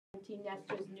empty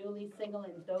nesters, newly single,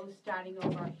 and those starting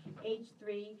over age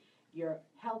 3. Your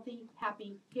healthy,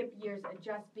 happy, hip years are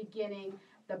just beginning.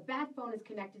 The bat phone is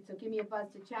connected, so give me a buzz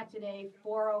to chat today,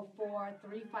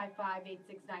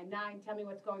 404-355-8699. Tell me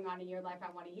what's going on in your life.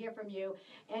 I want to hear from you.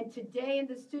 And today in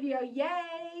the studio,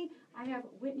 yay, I have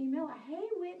Whitney Miller. Hey,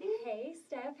 Whitney. Hey,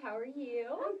 Steph. How are you?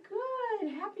 I'm good.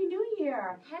 Happy New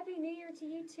Year. Happy New Year to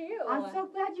you, too. I'm so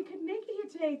glad you could make it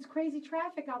here today. It's crazy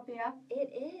traffic out there.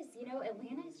 It is. You know,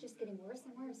 Atlanta is just getting worse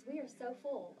and worse. We are so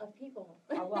full of people.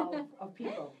 Oh, well, of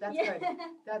people. That's Yeah. good.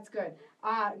 That's good.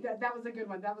 That was a good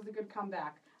one. That was a good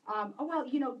comeback.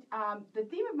 The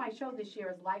theme of my show this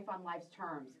year is Life on Life's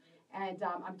Terms. And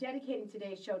I'm dedicating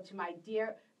today's show to my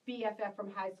dear BFF from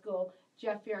high school,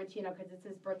 Jeff Fiorentino, because it's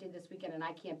his birthday this weekend and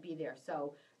I can't be there.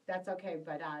 So that's okay.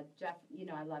 But Jeff, you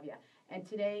know I love you. And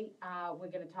today we're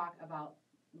going to talk about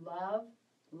love,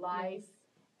 life,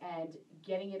 and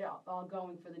getting it all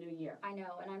going for the new year. I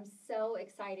know, and I'm so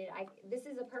excited. This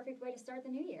is a perfect way to start the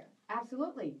new year.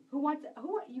 Absolutely. You want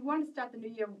to start the new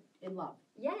year in love?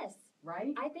 Yes.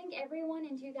 Right? I think everyone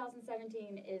in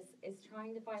 2017 is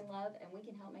trying to find love, and we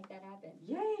can help make that happen.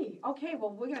 Yay! Okay,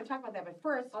 well, we're going to talk about that, but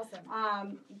first, Awesome.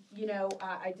 I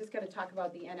just got to talk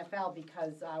about the NFL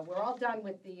because we're all done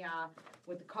with the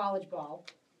college ball.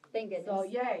 Thank goodness. So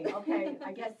yay! Okay,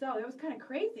 I guess so. It was kind of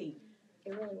crazy.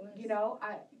 It really was.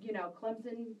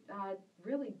 Clemson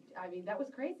really. I mean, that was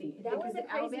crazy. That was a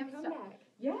crazy Alabama comeback.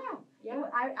 Yeah. Yeah.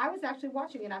 I was actually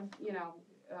watching it. I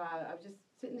was just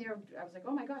sitting there. I was like,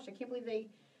 oh my gosh, I can't believe they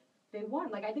won.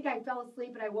 Like, I think I fell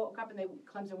asleep and I woke up and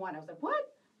Clemson won. I was like,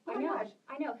 what? Oh my gosh.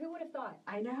 I know. Who would have thought?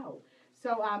 I know.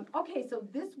 So, okay, so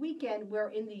this weekend we're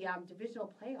in the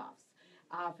divisional playoffs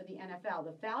for the NFL.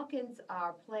 The Falcons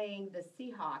are playing the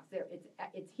Seahawks.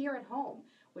 It's here at home,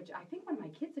 which I think one of my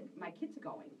kids are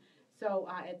going. So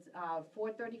it's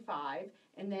 4:35,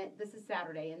 and then this is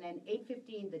Saturday, and then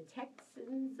 8:15 the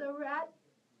Texans are at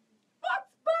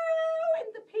Foxborough,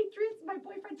 and the Patriots, my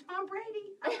boyfriend Tom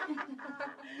Brady.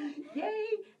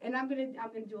 Yay! And I'm gonna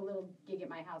do a little gig at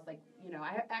my house. Like,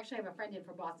 I actually have a friend in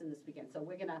from Boston this weekend, so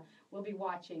we'll be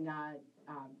watching.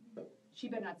 She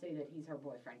better not say that he's her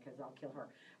boyfriend because I'll kill her.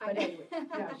 But anyway,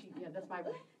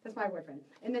 that's my boyfriend.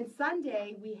 And then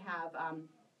Sunday we have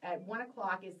at 1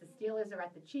 o'clock is the Steelers are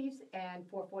at the Chiefs, and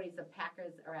 4:40 is the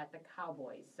Packers are at the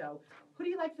Cowboys. So who do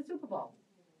you like for Super Bowl?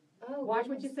 Oh, watch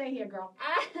what you say here, girl.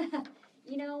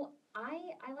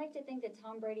 I like to think that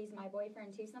Tom Brady's my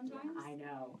boyfriend too sometimes. Yeah, I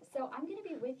know. So I'm going to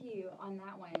be with you on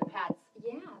that one. Pats.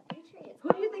 Yeah, Patriots. Who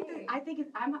do you think? I think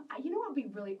I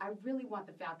really want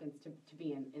the Falcons to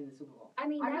be in the Super Bowl. I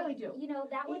mean, I really do.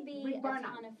 That would be a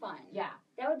ton of fun. Yeah.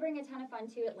 That would bring a ton of fun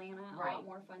to Atlanta. Right. A lot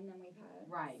more fun than we've had.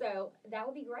 Right. So that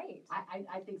would be great.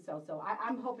 I think so. So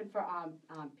I'm hoping for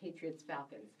Patriots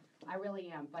Falcons. I really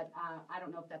am, but I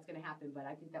don't know if that's going to happen, but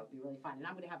I think that would be really fun. And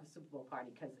I'm going to have a Super Bowl party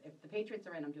because if the Patriots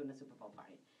are in, I'm doing a Super Bowl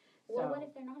party. Well, what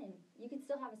if they're not in? You could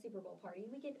still have a Super Bowl party.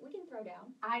 We can throw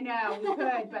down. I know we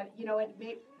could, but you know what?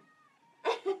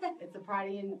 It's a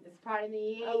party in the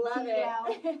ATL. I love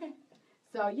it.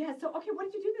 So yeah. So okay,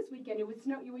 what did you do this weekend? It was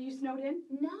were you snowed in?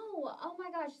 No. Oh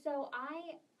my gosh. So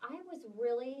I was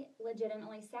really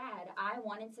legitimately sad. I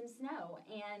wanted some snow,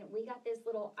 and we got this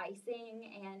little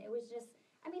icing, and it was just.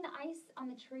 I mean, the ice on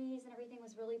the trees and everything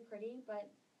was really pretty, but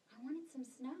I wanted some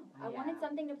snow. I wanted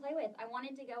something to play with. I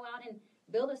wanted to go out and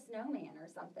build a snowman or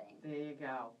something. There you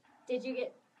go. Did you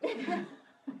get...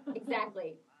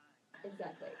 Exactly.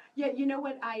 Yeah, you know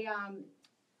what? I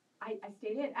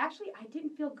stayed in. Actually, I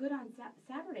didn't feel good on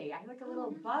Saturday. I had like a little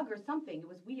bug or something. It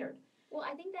was weird. Well,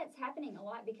 I think that's happening a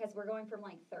lot because we're going from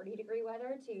like 30-degree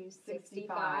weather to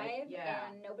 65, yeah.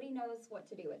 And nobody knows what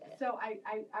to do with it. So I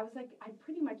was like, I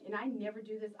pretty much, and I never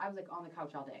do this, I was like on the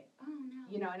couch all day. Oh,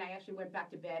 no. And I actually went back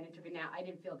to bed and took a nap. I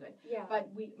didn't feel good. Yeah.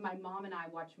 But my mom and I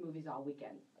watched movies all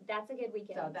weekend. That's a good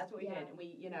weekend. So that's what we did. And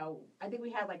we, I think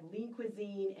we had like lean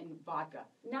cuisine and vodka.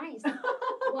 Nice.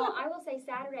 Well, I will say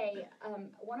Saturday,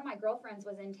 one of my girlfriends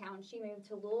was in town. She moved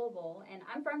to Louisville, and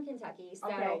I'm from Kentucky, so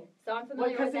I'm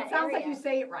familiar with that area. Because it sounds like you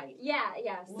say it right.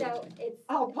 Yeah. So it's...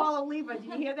 Oh, Paul Oliva, did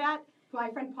you hear that? My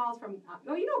friend Paul's from...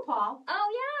 you know Paul. Oh,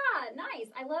 yeah. Nice.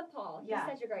 I love Paul. He's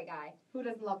such a great guy. Who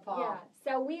doesn't love Paul? Yeah.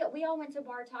 So we all went to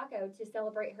Bar Taco to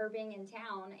celebrate her being in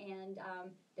town, and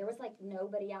there was like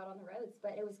nobody out on the roads,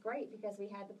 but it was great because we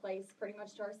had the place pretty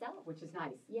much to ourselves. Which is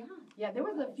nice. Yeah. Yeah, there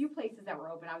was a few places that were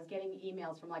open. I was getting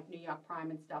emails from like New York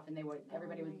Prime and stuff, and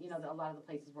everybody was, a lot of the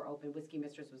places were open. Whiskey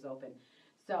Mistress was open.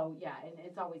 So yeah, and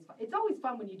it's always fun. It's always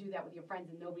fun when you do that with your friends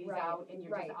and nobody's out and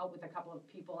you're just out with a couple of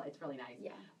people. It's really nice.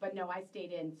 Yeah. But no, I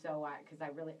stayed in so because I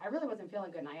really wasn't feeling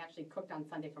good, and I actually cooked on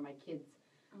Sunday for my kids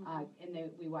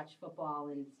and we watched football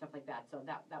and stuff like that. So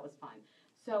that was fun.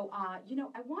 So, I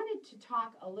wanted to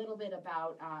talk a little bit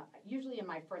about, usually in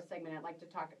my first segment, I'd like to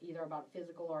talk either about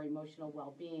physical or emotional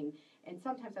well-being, and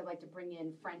sometimes I'd like to bring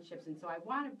in friendships, and so I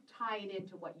want to tie it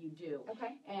into what you do.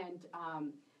 Okay. And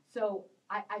so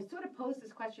I sort of posed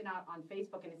this question out on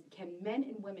Facebook, and it's, can men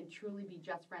and women truly be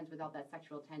just friends without that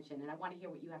sexual tension? And I want to hear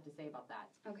what you have to say about that.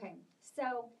 Okay.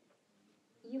 So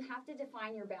you have to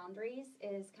define your boundaries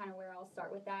is kind of where I'll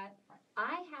start with that. Right.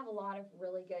 I have a lot of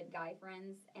really good guy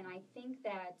friends, and I think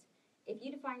that if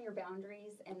you define your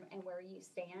boundaries and where you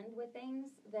stand with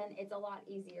things, then it's a lot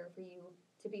easier for you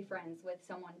to be friends with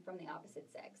someone from the opposite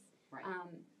sex. Right.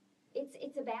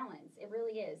 It's a balance. It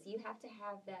really is. You have to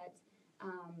have that.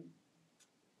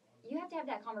 You have to have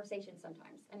that conversation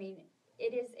sometimes. I mean,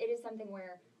 it is something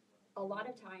where a lot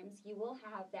of times you will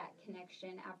have that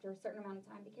connection after a certain amount of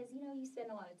time because, you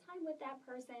spend a lot of time with that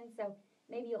person, so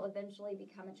maybe you'll eventually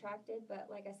become attracted. But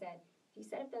like I said, if you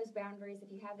set up those boundaries,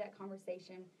 if you have that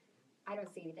conversation, I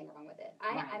don't see anything wrong with it.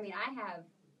 Right. I mean, I have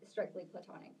strictly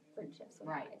platonic friendships with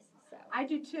Right. guys. So I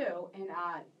do too, and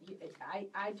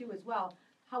I do as well.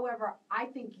 However, I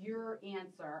think your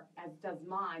answer, as does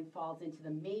mine, falls into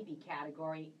the maybe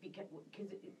category because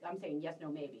I'm saying yes,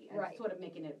 no, maybe. And Right. sort of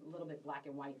making it a little bit black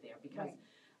and white there because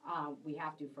we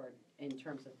have to in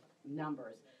terms of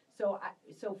numbers. So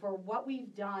for what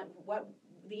we've done,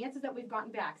 the answers that we've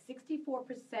gotten back,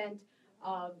 64%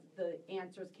 of the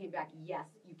answers came back, yes,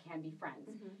 you can be friends.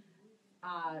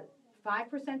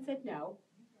 5% said no.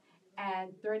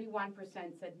 And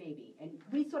 31% said maybe, and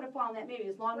we sort of fall in that maybe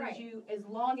as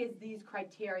long as these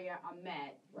criteria are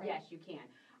met. Right. Yes, you can.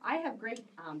 I have great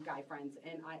guy friends,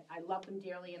 and I love them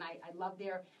dearly, and I love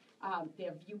their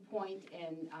viewpoint,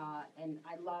 and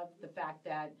I love the fact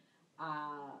that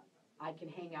I can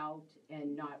hang out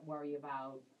and not worry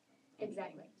about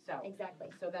anything. Exactly.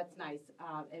 So that's nice.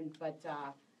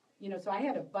 So I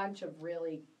had a bunch of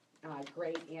really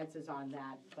great answers on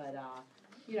that, but.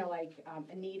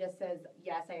 Anita says,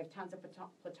 yes, I have tons of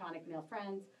platonic male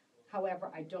friends.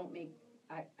 However, I don't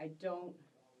know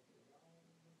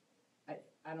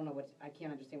I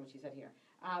can't understand what she said here.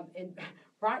 And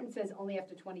Broughton says only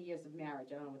after 20 years of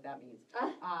marriage. I don't know what that means.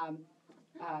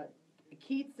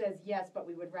 Keith says, yes, but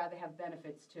we would rather have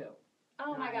benefits too.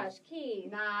 Oh my gosh,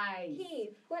 Keith. Nice.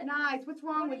 Keith, Nice. What's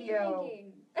wrong with you?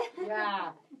 Thinking?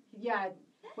 Yeah.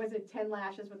 Was it 10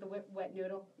 lashes with the wet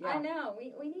noodle? Yeah. I know.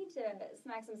 We need to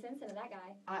smack some sense into that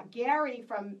guy. Gary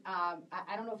from, I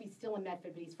don't know if he's still in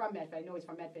Medford, but he's from Medford. I know he's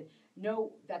from Medford.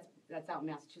 No, that's out in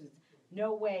Massachusetts.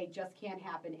 No way, just can't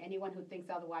happen. Anyone who thinks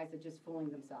otherwise are just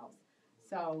fooling themselves.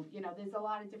 So, there's a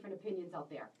lot of different opinions out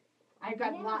there. I've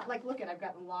got a lot, I've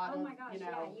gotten a lot of, oh my gosh, you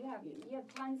have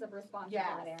tons of responses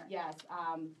over there. Yes,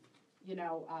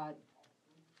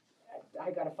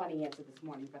 I got a funny answer this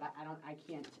morning, but I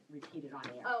can't repeat it on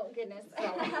air. Oh, goodness. So,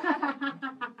 I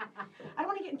don't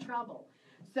want to get in trouble.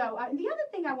 So, and the other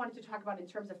thing I wanted to talk about in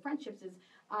terms of friendships is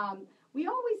you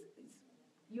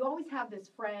always have this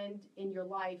friend in your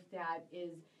life that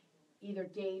is either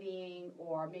dating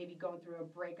or maybe going through a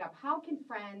breakup. How can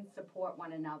friends support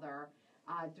one another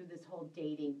through this whole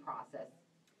dating process?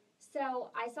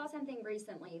 So I saw something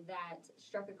recently that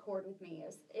struck a chord with me.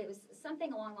 It was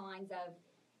something along the lines of,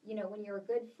 when you're a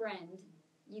good friend,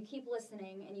 you keep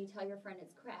listening and you tell your friend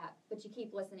it's crap, but you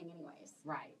keep listening anyways.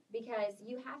 Right. Because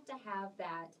you have to have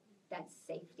that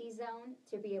safety zone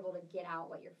to be able to get out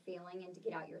what you're feeling and to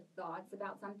get out your thoughts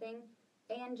about something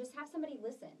and just have somebody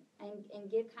listen and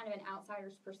give kind of an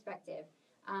outsider's perspective.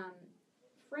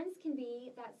 Friends can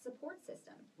be that support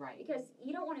system. Right. Because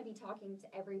you don't want to be talking to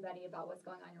everybody about what's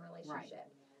going on in your relationship.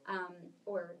 Right.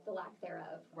 Or the lack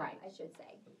thereof, right. I should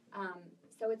say.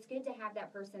 So it's good to have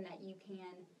that person that you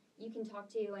can talk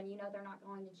to, and they're not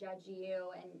going to judge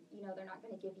you, and they're not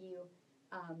going to give you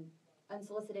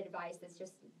unsolicited advice that's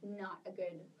just not a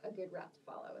good route to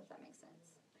follow, if that makes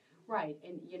sense. Right,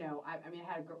 and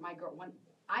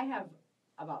I have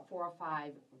about 4 or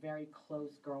 5 very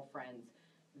close girlfriends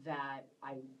that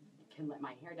I can let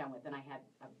my hair down with, and I had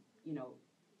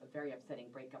a very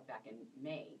upsetting breakup back in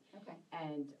May. Okay.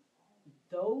 And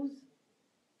those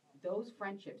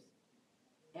friendships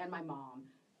and my mom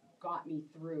got me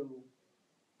through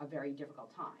a very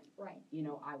difficult time. Right.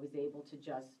 I was able to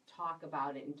just talk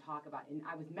about it, and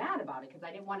I was mad about it because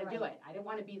I didn't want to do it. I didn't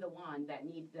want to be the one that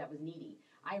was needy.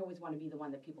 I always want to be the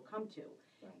one that people come to.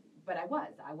 Right. But I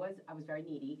was very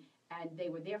needy, and they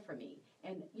were there for me.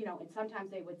 And and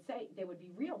sometimes they would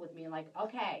be real with me, like,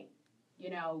 okay, you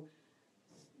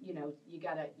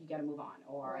gotta move on,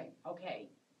 or right. Okay,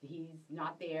 he's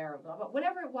not there, blah blah,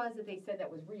 whatever it was that they said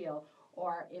that was real,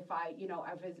 or if I, you know,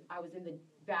 I was in the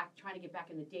back trying to get back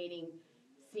in the dating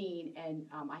scene, and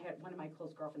I had one of my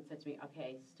close girlfriends said to me,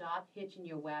 okay, stop hitching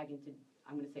your wagon to,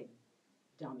 I'm going to say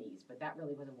dummies, but that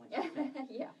really wasn't what she said.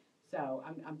 Yeah. So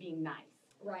I'm being nice.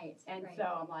 Right. And right. so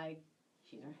I'm like,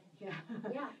 she's right. Yeah.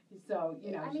 Yeah. So,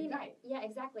 you know, I she's mean, right. yeah,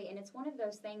 exactly. And it's one of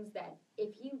those things that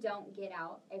if you don't get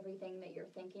out everything that you're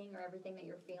thinking or everything that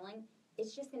you're feeling,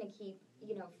 it's just going to keep,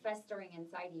 you know, festering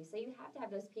inside you. So you have to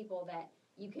have those people that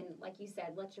you can, like you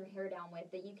said, let your hair down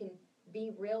with, that you can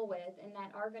be real with, and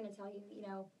that are going to tell you, you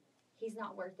know, he's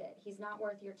not worth it. He's not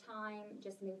worth your time.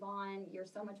 Just move on. You're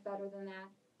so much better than that.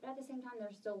 But at the same time,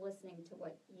 they're still listening to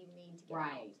what you need to get out.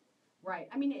 Right. Right.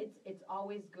 I mean, it's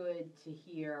always good to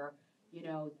hear, you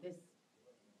know, this.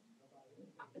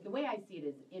 The way I see it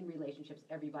is, in relationships,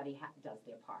 everybody does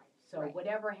their part. So Right.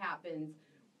 whatever happens,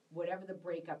 whatever the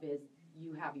breakup is,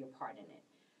 you have your part in it.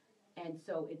 And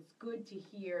so it's good to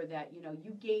hear that, you know,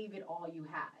 you gave it all you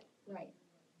had. Right.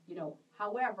 You know,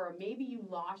 however, maybe you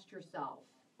lost yourself,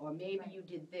 or maybe Right. you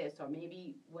did this, or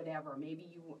maybe whatever,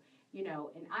 maybe you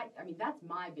know, and I mean, that's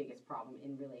my biggest problem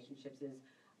in relationships is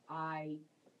I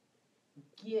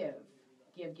give,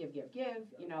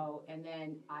 you know, and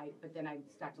then but then I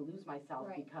start to lose myself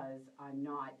Right. because I'm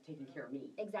not taking care of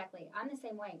me. Exactly. I'm the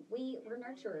same way. We're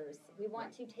nurturers. We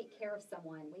want to take care of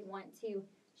someone. We want to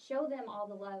show them all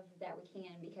the love that we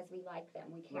can because we like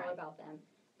them. We care Right. about them.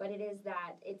 But it is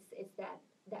that it's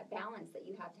that balance that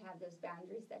you have to have, those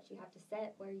boundaries that you have to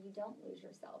set where you don't lose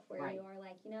yourself, where Right. you are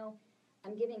like, you know,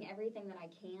 I'm giving everything that I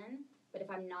can, but if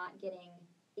I'm not getting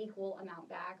equal amount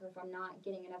back, or if I'm not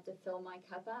getting enough to fill my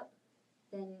cup up,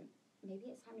 then maybe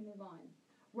it's time to move on.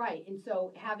 Right. And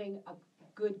so having a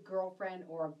good girlfriend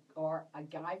or a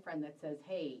guy friend that says,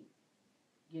 hey,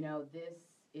 you know, this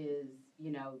is,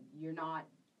 you know, you're not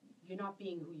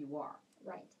being who you are.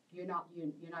 Right. You're not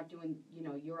doing, you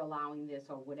know, you're allowing this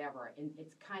or whatever. And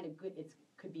it's kind of good.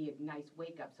 Could be a nice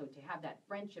wake up. So to have that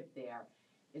friendship there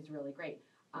is really great.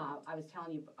 I was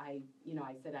telling you, I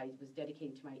said I was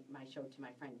dedicating to my show to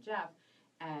my friend Jeff,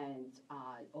 and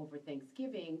over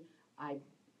Thanksgiving, I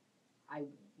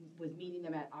was meeting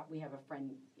them we have a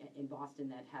friend in Boston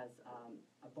that has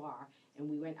a bar,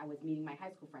 and I was meeting my high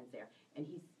school friends there,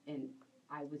 and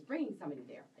I was bringing somebody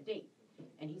there, a date,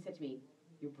 and he said to me,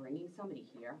 you're bringing somebody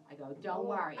here? I go, don't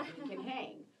worry, he can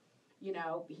hang, you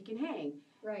know, he can hang.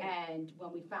 Right. And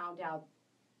when we found out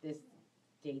this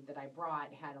date that I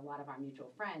brought had a lot of our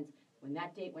mutual friends, when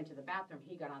that date went to the bathroom,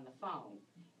 he got on the phone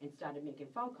and started making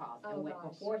phone calls. Oh, and gosh.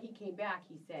 Before he came back,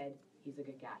 he said, he's a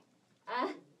good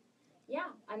guy. Yeah,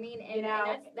 I mean, and, You know,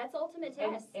 and that's ultimate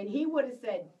test. And he would have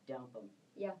said, dump him.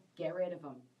 Yeah. Get rid of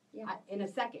him. Yeah. In a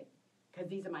second, because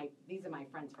these are my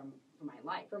friends from my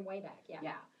life. From way back, yeah.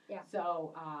 Yeah. Yeah.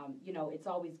 So, you know, it's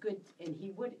always good, and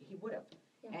he would have.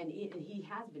 Yeah. And he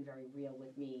has been very real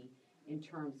with me in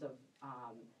terms of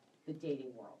the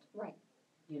dating world. Right.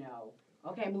 You know,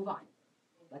 okay, move on.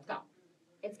 Let's go.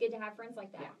 It's good to have friends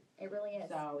like that. Yeah. It really is.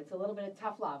 So it's a little bit of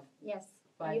tough love. Yes.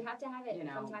 But you have to have it you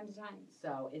know, from time to time.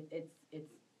 So it's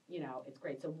you know, it's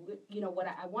great. So, you know, what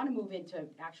I want to move into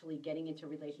actually getting into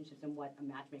relationships and what a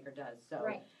matchmaker does. So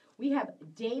Right. we have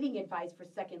dating advice for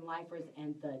second lifers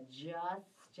and the Just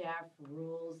Steph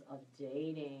rules of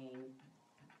dating.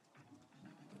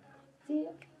 See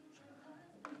it?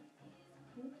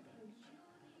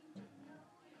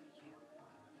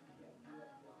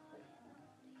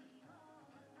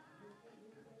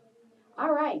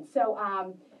 All right, so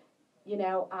you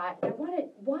know, I wanted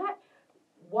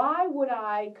why would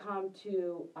I come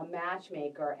to a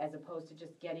matchmaker as opposed to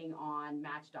just getting on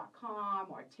Match.com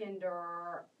or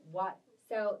Tinder? What?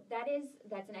 So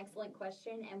that's an excellent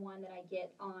question, and one that I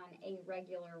get on a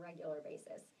regular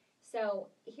basis. So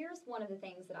here's one of the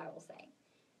things that I will say.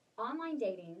 Online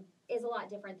dating is a lot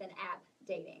different than app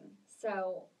dating.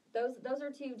 So those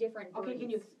are two different breeds. Okay,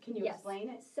 can you Yes. explain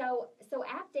it? So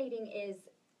app dating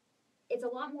it's a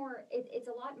lot more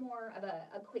of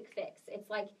a quick fix. It's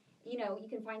like, you know, you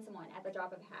can find someone at the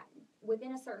drop of a hat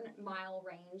within a certain mile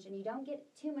range, and you don't get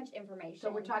too much information.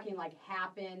 So we're talking like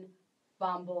Happen,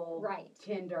 Bumble, Right.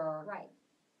 Tinder, Right.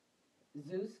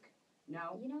 Zoosk?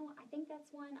 No? You know, I think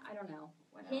that's one. I don't know.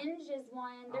 Whatever. Hinge is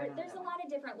one. I don't know There's that a one. lot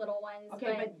of different little ones.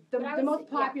 Okay, but but I the would most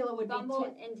say, popular would be Bumble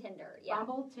and Tinder. Yeah.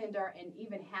 Bumble, Tinder, and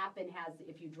even Happen has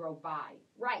if you drove by.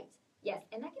 Right. Yes,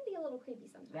 and that can be a little creepy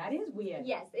sometimes. That is weird.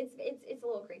 Yes, it's a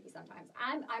little creepy sometimes.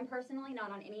 I'm personally not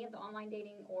on any of the online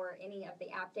dating or any of the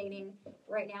app dating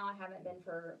right now. I haven't been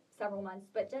for several months,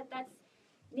 but that's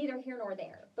neither here nor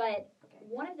there. But Okay.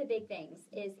 one of the big things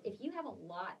is if you have a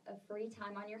lot of free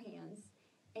time on your hands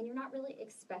and you're not really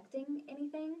expecting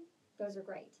anything, those are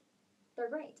great. They're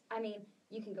great. I mean,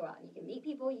 you can go out and you can meet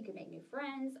people, you can make new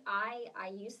friends. I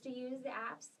used to use the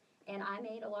apps, and I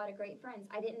made a lot of great friends.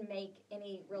 I didn't make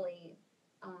any really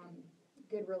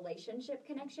good relationship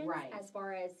connections as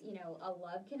far as, a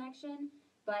love connection,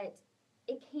 but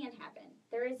it can happen.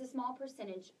 There is a small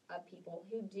percentage of people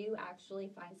who do actually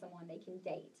find someone they can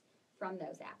date from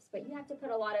those apps, but you have to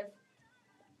put a lot of,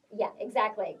 yeah,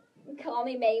 exactly. Call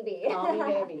me maybe. Call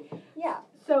me maybe. Yeah.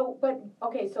 So,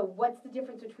 so what's the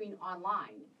difference between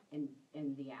online and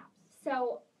the apps?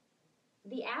 So,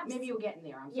 the apps. Maybe you'll get in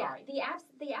there. I'm sorry. The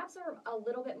apps are a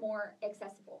little bit more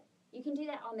accessible. You can do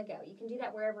that on the go. You can do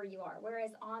that wherever you are.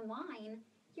 Whereas online,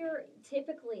 you're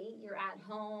at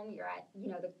home. You're at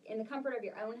in the comfort of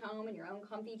your own home in your own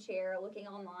comfy chair, looking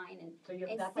online and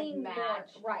that's seeing like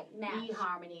Match, Match,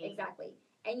 eHarmony, exactly.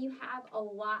 And you have a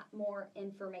lot more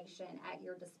information at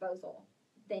your disposal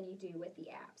than you do with the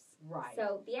apps. Right.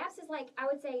 So the apps is like, I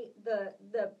would say, the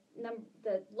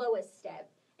lowest step.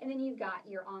 And then you've got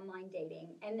your online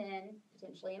dating, and then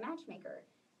potentially a matchmaker.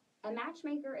 A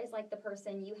matchmaker is like the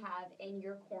person you have in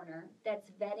your corner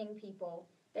that's vetting people,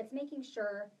 that's making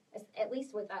sure, at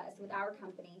least with us, with our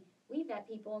company, we vet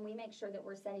people and we make sure that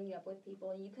we're setting you up with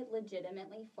people you could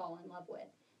legitimately fall in love with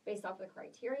based off the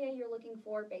criteria you're looking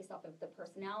for, based off of the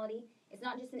personality. It's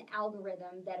not just an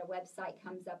algorithm that a website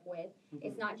comes up with. Mm-hmm.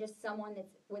 It's not just someone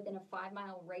that's within a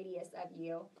 5-mile radius of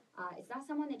you. It's not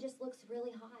someone that just looks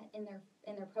really hot in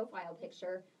their profile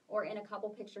picture or in a couple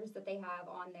pictures that they have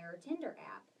on their Tinder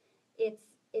app.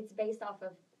 It's based off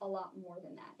of a lot more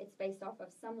than that. It's based off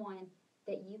of someone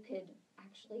that you could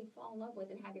actually fall in love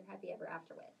with and have your happy ever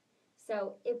after with.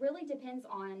 So it really depends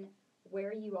on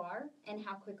where you are and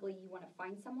how quickly you want to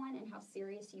find someone and how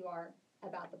serious you are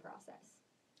about the process.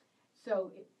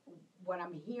 So what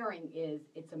I'm hearing is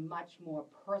it's a much more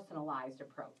personalized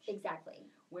approach. Exactly.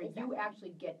 Where you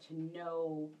actually get to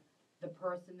know the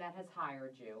person that has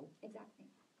hired you. Exactly.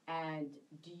 And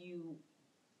do you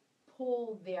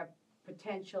pull their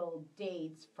potential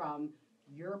dates from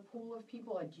your pool of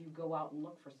people, or do you go out and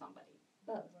look for somebody?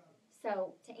 Both.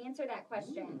 So to answer that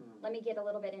question, let me get a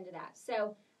little bit into that.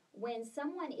 So when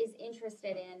someone is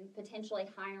interested in potentially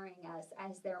hiring us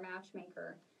as their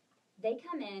matchmaker, they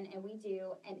come in and we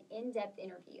do an in-depth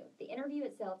interview. The interview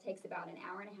itself takes about 1.5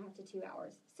 hours to 2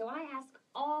 hours. So I ask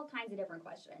all kinds of different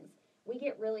questions. We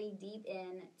get really deep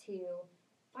into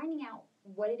finding out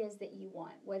what it is that you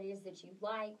want, what it is that you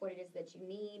like, what it is that you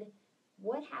need,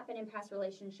 what happened in past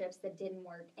relationships that didn't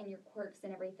work, and your quirks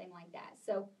and everything like that.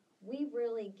 So we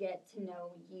really get to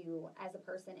know you as a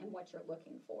person and what you're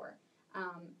looking for.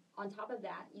 On top of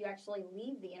that, you actually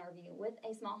leave the interview with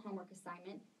a small homework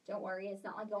assignment. Don't worry, it's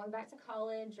not like going back to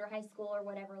college or high school or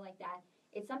whatever like that.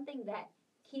 It's something that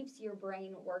keeps your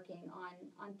brain working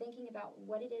on thinking about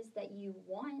what it is that you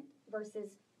want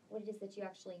versus what it is that you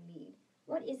actually need.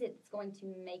 What is it that's going to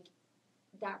make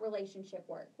that relationship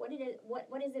work? What is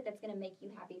it that's going to make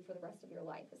you happy for the rest of your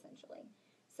life, essentially?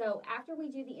 So after we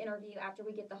do the interview, after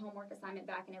we get the homework assignment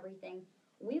back and everything,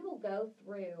 we will go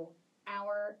through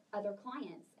our other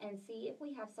clients and see if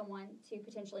we have someone to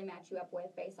potentially match you up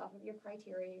with based off of your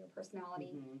criteria, your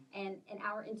personality, and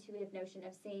our intuitive notion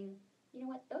of seeing, you know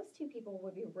what, those two people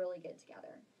would be really good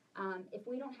together. If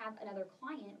we don't have another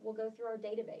client, we'll go through our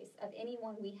database of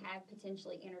anyone we have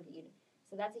potentially interviewed.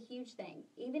 So that's a huge thing.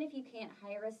 Even if you can't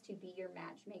hire us to be your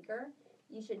matchmaker,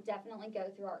 you should definitely go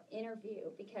through our interview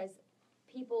because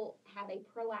people have a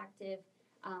proactive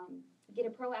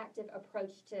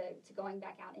approach to going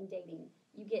back out and dating.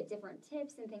 You get different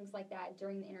tips and things like that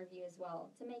during the interview as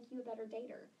well to make you a better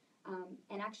dater.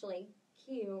 And actually,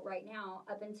 Q, right now,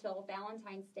 up until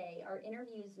Valentine's Day, our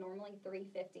interview is normally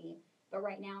 $350, but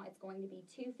right now it's going to be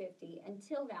 $250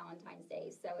 until Valentine's Day.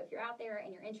 So if you're out there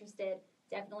and you're interested,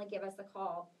 definitely give us a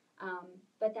call.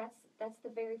 But that's the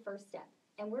very first step.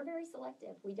 And we're very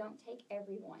selective. We don't take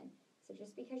everyone. So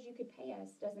just because you could pay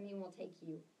us doesn't mean we'll take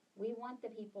you. We want the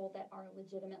people that are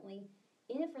legitimately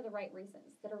in it for the right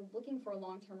reasons, that are looking for a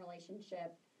long-term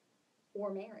relationship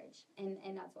or marriage, and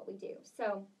that's what we do.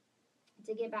 So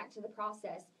to get back to the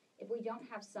process, if we don't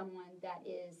have someone that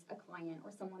is a client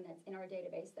or someone that's in our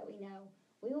database that we know,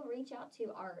 we will reach out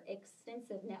to our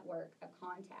extensive network of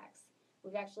contacts.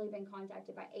 We've actually been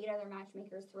contacted by 8 other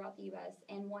matchmakers throughout the U.S.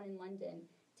 and 1 in London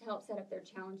to help set up their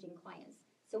challenging clients.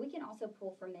 So we can also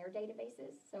pull from their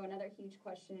databases. So another huge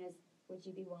question is, would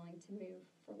you be willing to move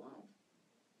for love?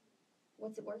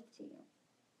 What's it worth to you?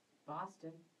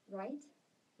 Boston. Right?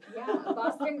 Yeah,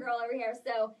 Boston girl over here.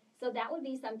 So that would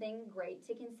be something great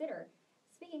to consider.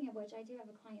 Speaking of which, I do have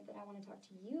a client that I want to talk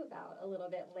to you about a little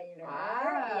bit later.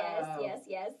 Oh,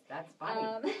 Yes. That's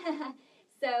funny.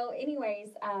 So anyways,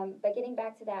 but getting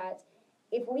back to that,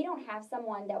 if we don't have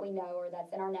someone that we know or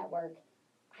that's in our network,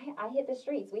 I hit the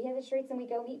streets. We hit the streets and we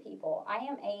go meet people. I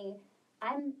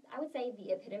would say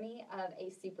the epitome of a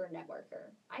super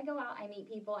networker. I go out, I meet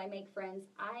people, I make friends.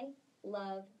 I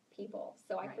love people,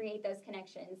 so I create those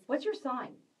connections. What's your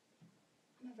sign?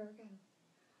 I'm a Virgo.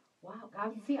 Wow.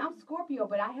 I'm Scorpio,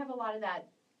 but I have a lot of that.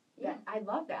 Yeah. I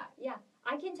love that. Yeah.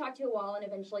 I can talk to a wall and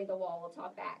eventually the wall will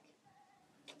talk back.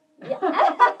 Yeah.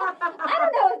 I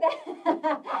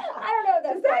don't know if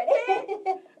that's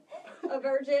right. A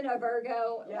virgin, a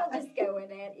Virgo. Yeah. We'll just go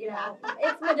with it. You know,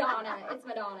 it's Madonna. It's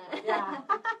Madonna. Yeah.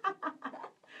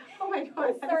 Oh my God,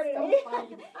 It started, that's so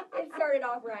funny. it started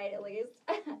off right at least.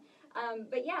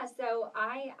 But yeah, so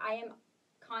I am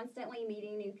constantly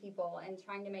meeting new people and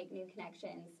trying to make new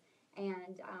connections.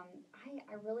 And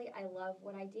I love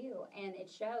what I do, and it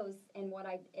shows in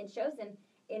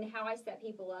in how I set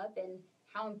people up and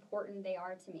how important they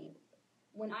are to me.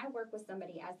 When I work with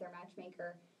somebody as their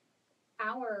matchmaker,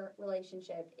 our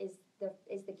relationship is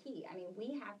the key. I mean,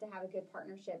 we have to have a good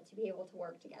partnership to be able to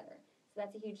work together. So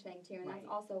that's a huge thing too, and that's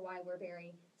also why we're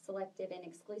very selective and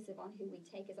exclusive on who we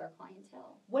take as our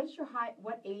clientele.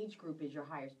 What age group is your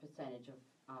highest percentage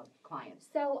of clients?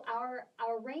 So our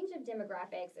range of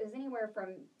demographics is anywhere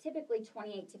from typically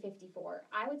 28 to 54.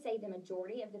 I would say the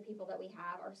majority of the people that we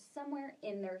have are somewhere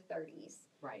in their 30s.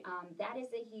 Right. That is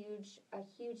a huge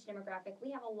demographic.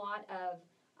 We have a lot of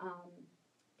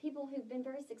people who've been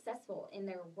very successful in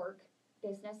their work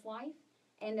business life,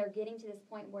 and they're getting to this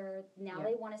point where now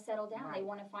they want to settle down. They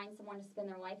want to find someone to spend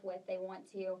their life with. They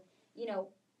want to,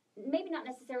 maybe not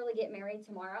necessarily get married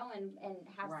tomorrow and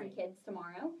have some kids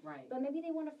tomorrow, but maybe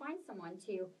they want to find someone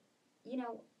to,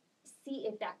 see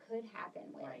if that could happen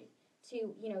with.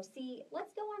 To, see,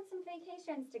 let's go on some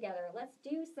vacations together. Let's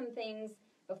do some things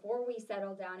before we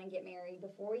settle down and get married,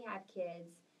 before we have kids,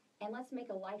 and let's make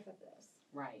a life of this.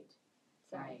 Right.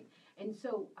 So. Right. And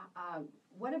so,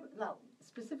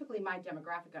 specifically my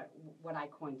demographic, what I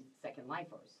coined second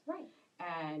lifers. Right.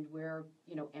 And we're,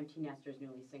 empty nesters,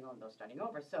 newly single, and those starting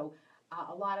over. So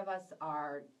a lot of us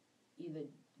are either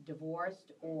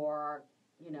divorced or,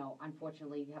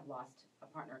 unfortunately have lost a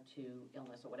partner to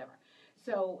illness or whatever.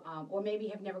 So, or maybe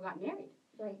have never gotten married.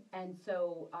 Right. And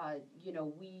so,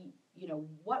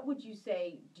 what would you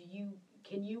say,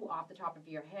 can you off the top of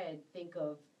your head think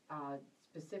of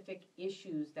specific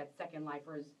issues that second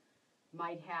lifers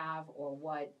might have, or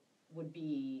what would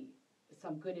be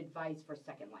some good advice for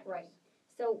second lifers? Right.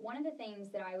 So one of the things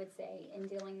that I would say in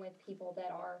dealing with people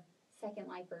that are second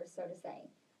lifers, so to say,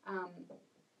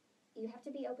 you have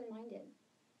to be open-minded,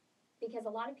 because a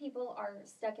lot of people are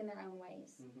stuck in their own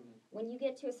ways. Mm-hmm. When you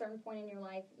get to a certain point in your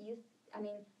life,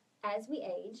 as we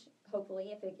age,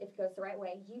 hopefully, if it goes the right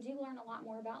way, you do learn a lot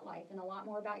more about life and a lot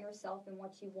more about yourself and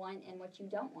what you want and what you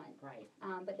don't want. Right.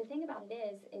 But the thing about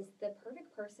it is the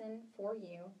perfect person for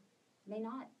you may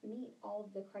not meet all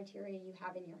of the criteria you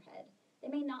have in your head. They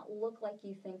may not look like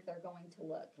you think they're going to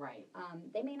look. Right.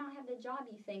 They may not have the job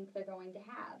you think they're going to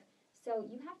have. So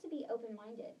you have to be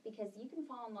open-minded, because you can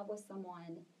fall in love with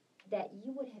someone that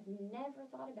you would have never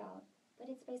thought about, but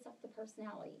it's based off the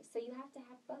personality. So you have to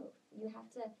have both. You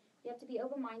have to be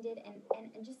open-minded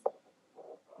and just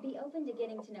be open to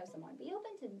getting to know someone. Be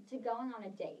open to going on a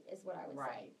date is what I would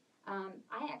say.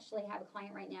 I actually have a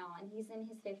client right now, and he's in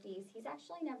his 50s. He's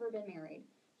actually never been married.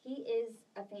 He is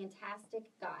a fantastic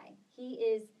guy.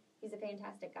 He's a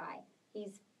fantastic guy.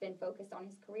 He's been focused on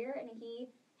his career, and he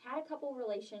had a couple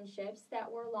relationships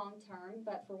that were long-term,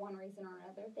 but for one reason or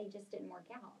another, they just didn't work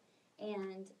out.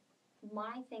 And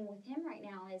my thing with him right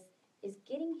now is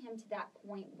getting him to that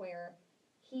point where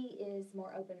he is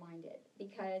more open-minded,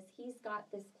 because he's got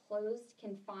this closed,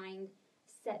 confined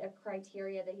set of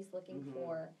criteria that he's looking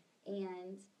for,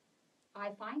 and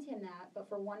I find him that, but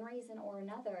for one reason or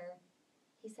another,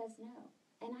 he says no.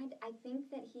 And I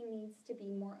think that he needs to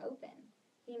be more open.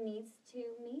 He needs to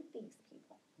meet these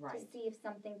people to see if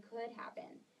something could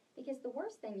happen. Because the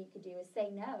worst thing you could do is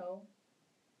say no.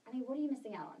 I mean, what are you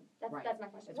missing out on? That's my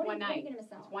question. It's what one night. What are you going to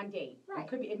miss out on? It's one date. Right.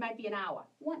 It might be an hour.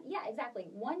 Yeah, exactly.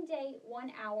 One day,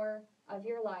 1 hour of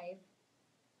your life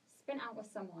spent out with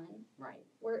someone. Right.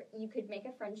 Where you could make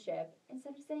a friendship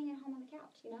instead of sitting at home on the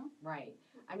couch, Right.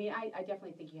 I mean, I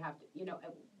definitely think you have to,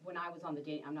 when I was on the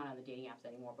dating, I'm not on the dating apps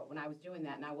anymore, but when I was doing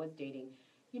that and I was dating,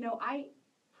 I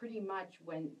pretty much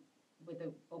went with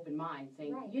an open mind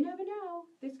saying, you never know,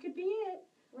 this could be it.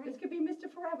 Right. This could be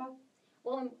Mr. Forever.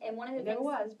 Well, and one of the things... It never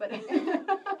was, but...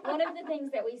 one of the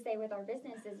things that we say with our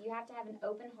business is you have to have an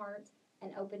open heart,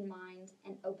 an open mind,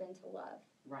 and open to love.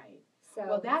 Right. So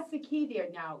well, that's the key there.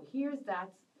 Now,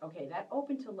 that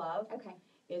open to love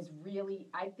is really,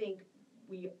 I think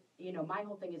you know, my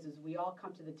whole thing is we all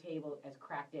come to the table as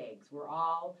cracked eggs. We're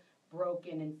all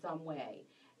broken in some way.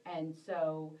 And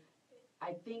so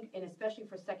I think, and especially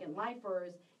for second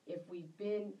lifers, if we've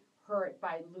been hurt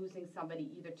by losing somebody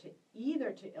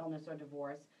either to illness or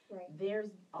divorce, Right.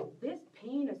 there's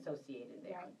pain associated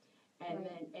there. Right. And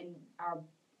Right. then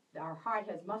our heart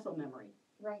has muscle memory.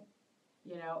 Right.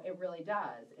 You know, it really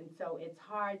does. And so it's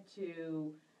hard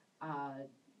to let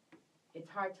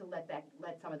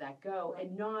some of that go, Right.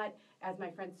 and not, as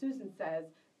my friend Susan says,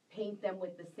 paint them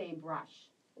with the same brush.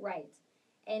 Right.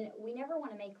 And we never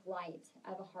want to make light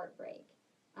of a heartbreak.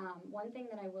 One thing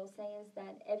that I will say is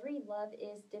that every love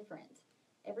is different.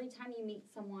 Every time you meet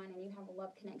someone and you have a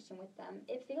love connection with them,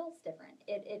 it feels different.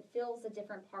 It feels a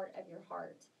different part of your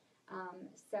heart.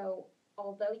 So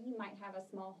although you might have a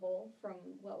small hole from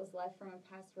what was left from a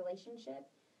past relationship,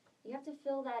 you have to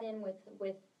fill that in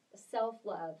with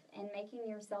self-love and making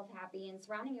yourself happy and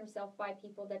surrounding yourself by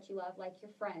people that you love, like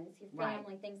your friends, your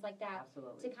family, Right. things like that,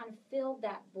 Absolutely. to kind of fill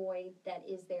that void that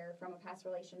is there from a past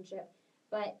relationship.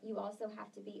 But you also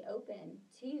have to be open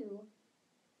to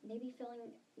maybe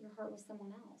filling your heart with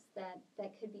someone else that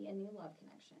could be a new love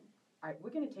connection. All right,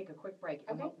 we're going to take a quick break.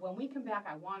 And Okay. when we come back,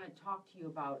 I want to talk to you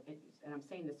about, and I'm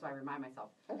saying this so I remind myself,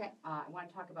 Okay. I want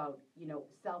to talk about, you know,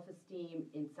 self-esteem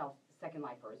in second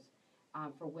lifers,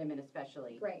 for women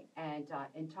especially. Great. And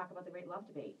talk about the great love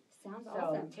debate. Sounds So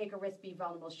awesome. take a risk, be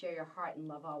vulnerable, share your heart and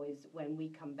love always. When we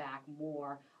come back,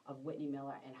 more of Whitney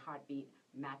Miller and Heartbeat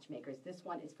Matchmakers. This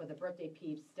one is for the birthday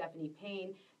peeps, Stephanie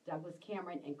Payne, Douglas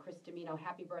Cameron, and Chris Domino.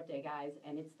 Happy birthday, guys.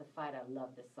 And it's The Fight. I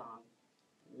love this song.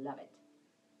 Love it.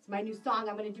 It's my new song.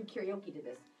 I'm going to do karaoke to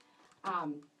this.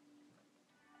 All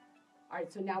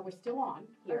right, so now we're still on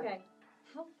here. Okay.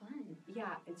 How fun.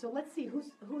 Yeah, and so let's see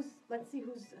who's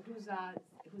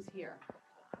here.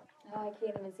 Oh, I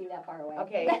can't even see that far away.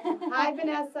 Okay. Hi,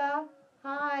 Vanessa.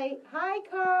 Hi,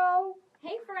 Carl.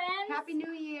 Hey, friends. Happy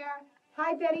New Year.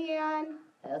 Hi, Betty Ann.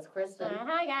 That's Kristen.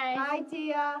 Hi, guys. Hi,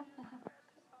 Dia.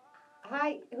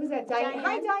 Hi, who's that? Diane. Diane.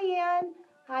 Hi, Diane.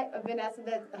 Hi, Vanessa.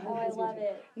 Oh, I love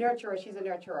it. Nurturer. She's a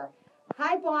nurturer.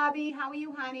 Hi, Bobby. How are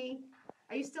you, honey?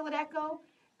 Are you still at Echo?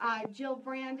 Jill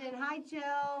Brandon. Hi,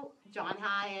 Jill. John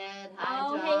Hyatt. Hi,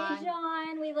 Oh, John. hey,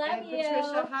 John. We love And you.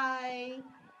 Patricia, hi.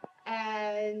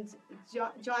 And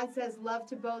John says, love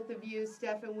to both of you,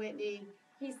 Steph and Whitney.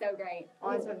 He's so great.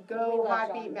 Awesome. We Go love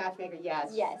Heartbeat John. Matchmaker.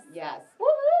 Yes. Yes. Yes.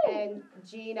 Woohoo! And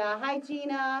Gina. Hi,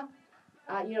 Gina.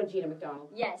 You know Gina McDonald.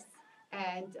 Yes.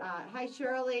 And hi,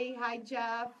 Shirley. Hi,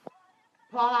 Jeff.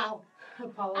 Paul.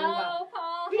 Paul. Oh,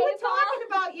 Paul. We Hey, were Paul. talking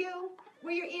about you.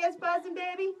 Were your ears buzzing,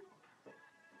 baby?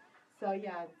 So,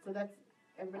 yeah. So that's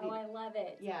everybody. Oh, I love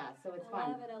it. Yeah. So it's I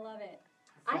fun. love it. I love it.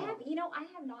 So. I have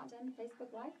not done the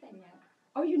Facebook Live thing yet.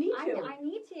 Oh, you need to. I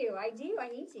need to. I do. I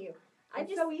need to.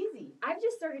 It's so easy. I've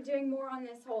just started doing more on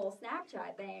this whole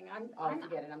Snapchat thing.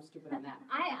 Forget it. I'm stupid on that.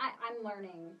 I'm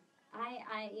learning. I'm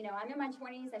in my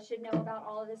 20s. I should know about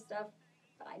all of this stuff,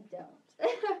 but I don't.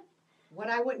 What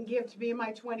I wouldn't give to be in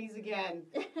my 20s again.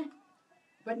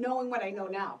 But knowing what I know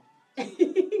now. I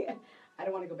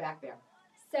don't want to go back there.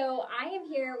 So I am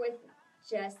here with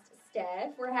Just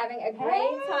Steph. We're having a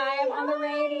great time on the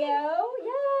radio.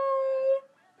 Yay!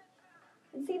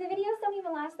 And see, the videos don't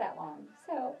even last that long.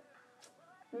 So,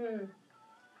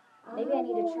 maybe I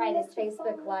need to try this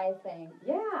Facebook Live thing.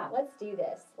 Yeah. Let's do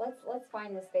this. Let's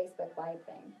find this Facebook Live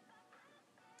thing.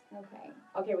 Okay.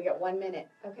 Okay, we got 1 minute.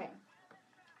 Okay.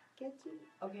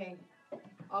 Okay.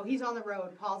 Oh, he's on the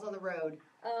road. Paul's on the road.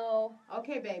 Oh.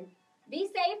 Okay, babe. Be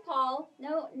safe, Paul.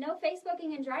 No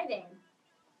Facebooking and driving.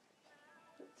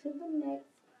 To the next.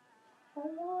 I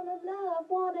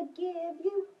wanna give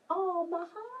you all my heart.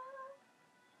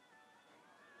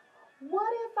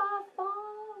 What if I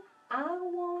fall? I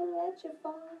won't let you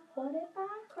fall. What if I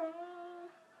cry?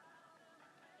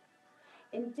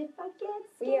 And if I get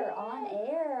scared, We are on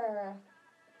air.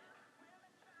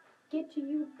 get to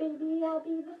you, baby, I'll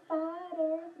be the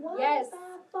fighter. What Yes. if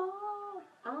I fall?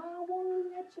 I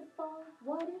won't let you fall.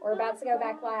 What if We're about I to go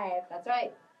cry? back live. That's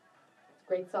right. It's a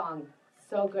great song.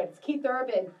 So good. It's Keith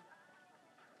Urban.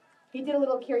 He did a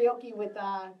little karaoke with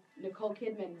Nicole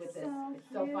Kidman with this. It's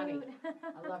so funny.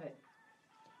 I love it.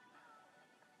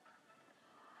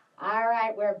 All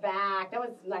right, we're back. That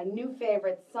was my new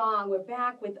favorite song. We're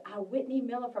back with Whitney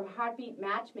Miller from Heartbeat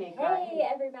Matchmaker. Hey,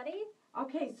 everybody.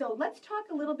 Okay, so let's talk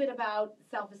a little bit about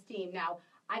self-esteem. Now,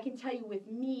 I can tell you with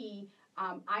me,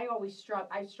 I always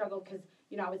struggled because,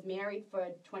 I was married for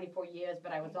 24 years,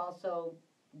 but I was also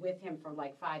with him for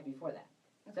like 5 before that.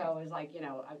 Okay. So it was like,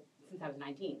 since I was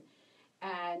 19.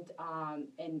 And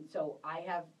so I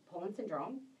have Poland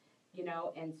syndrome, you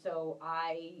know, and so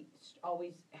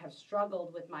always have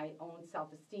struggled with my own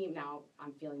self-esteem. Now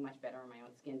I'm feeling much better in my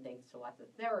own skin thanks to lots of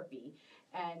therapy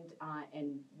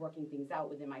and working things out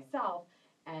within myself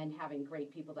and having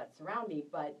great people that surround me.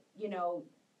 But, you know,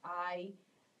 I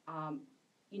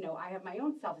had my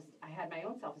own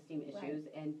self-esteem issues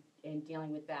and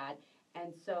dealing with that.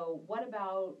 And so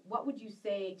what would you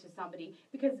say to somebody,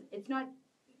 because it's not,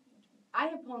 I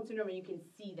have Poland syndrome and you can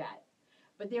see that,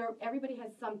 but everybody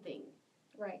has something.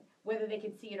 Right. Whether they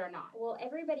can see it or not. Well,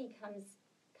 everybody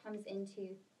comes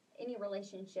into any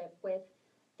relationship with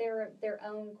their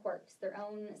own quirks, their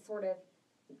own sort of,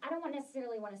 I don't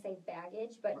necessarily want to say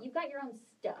baggage, but you've got your own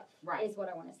stuff, right. Is what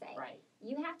I want to say. Right.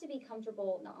 You have to be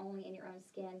comfortable not only in your own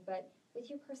skin, but with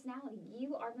your personality.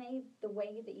 You are made the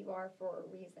way that you are for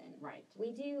a reason. Right.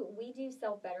 We do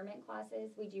self-betterment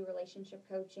classes, we do relationship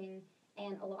coaching,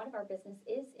 and a lot of our business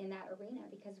is in that arena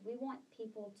because we want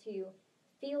people to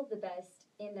feel the best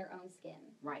in their own skin.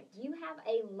 Right. You have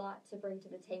a lot to bring to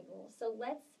the table. So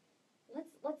let's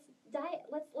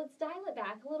dial it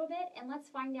back a little bit and let's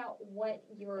find out what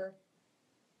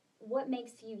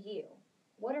makes you you.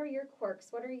 What are your quirks?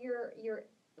 What are your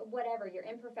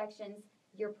imperfections,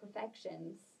 your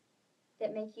perfections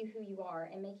that make you who you are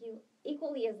and make you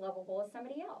equally as lovable as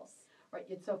somebody else? Right.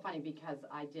 It's so funny because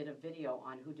I did a video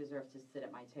on who deserves to sit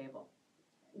at my table.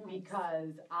 Nice.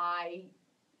 Because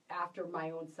after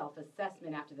my own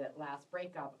self-assessment, after that last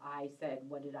breakup, I said,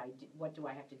 what do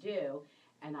I have to do?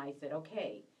 And I said,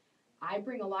 okay, I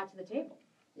bring a lot to the table.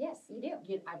 Yes, you do.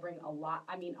 I bring a lot.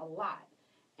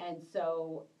 And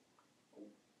so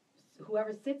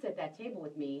whoever sits at that table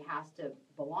with me has to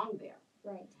belong there.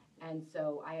 Right. And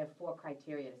so I have 4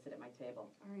 criteria to sit at my table.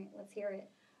 All right, let's hear it.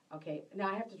 Okay, now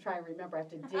I have to try and remember. I have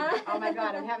to dig. Oh my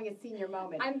God, I'm having a senior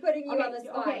moment. I'm putting you on the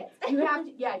spot. Okay, you have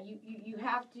to. Yeah, you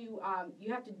have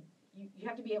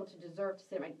to be able to deserve to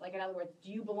sit. Like in other words, do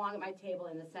you belong at my table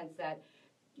in the sense that,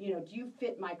 you know, do you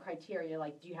fit my criteria?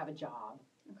 Like, do you have a job?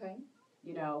 Okay.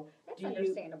 You know, that's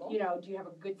understandable. You know, do you have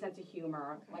a good sense of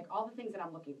humor? Okay. Like all the things that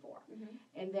I'm looking for. Mm-hmm.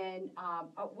 And then,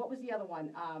 what was the other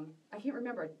one? I can't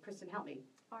remember. Kristen, help me.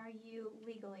 Are you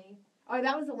legally? Oh,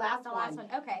 that was the last one. The last one.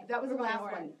 Okay. That was the last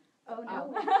one. Oh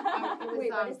no. It was,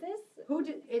 wait, what is this?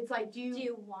 It's like, do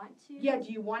you want to? Yeah,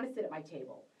 do you want to sit at my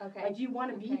table? Okay. Like, do you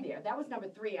want to be there? That was number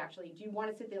 3, actually. Do you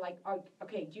want to sit there like,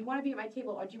 okay, do you want to be at my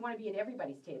table or do you want to be at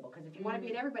everybody's table? Because if you want to be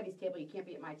at everybody's table, you can't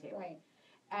be at my table. Right.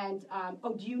 And,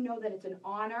 do you know that it's an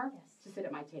honor to sit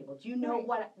at my table? Do you know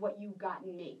what you've got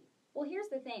in me? Well, here's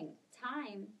the thing.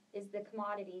 Time is the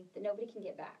commodity that nobody can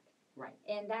get back. Right.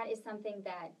 And that is something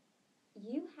that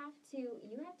you have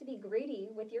to be greedy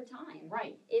with your time.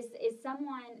 Right. Is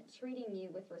someone treating you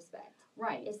with respect?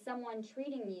 Right. Is someone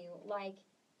treating you like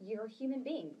you're a human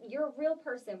being? You're a real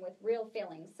person with real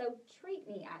feelings. So treat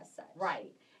me as such.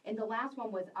 Right. And the last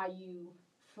one was, are you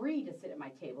free to sit at my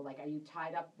table? Like, are you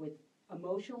tied up with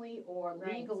emotionally or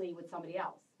legally with somebody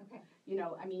else? Okay. You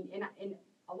know, I mean, in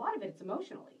a lot of it's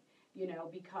emotionally, you know,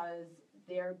 because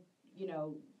they're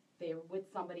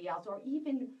with somebody else, or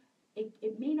even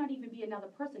it may not even be another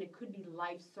person. It could be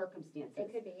life circumstances.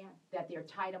 It could be, yeah. That they're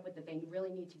tied up with that they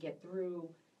really need to get through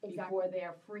exactly. before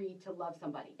they're free to love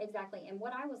somebody. Exactly. And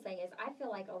what I will say is I feel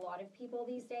like a lot of people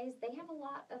these days, they have a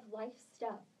lot of life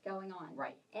stuff going on.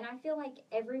 Right. And I feel like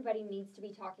everybody needs to be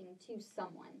talking to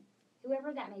someone,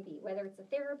 whoever that may be, whether it's a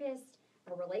therapist,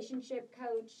 a relationship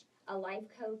coach, a life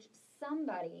coach,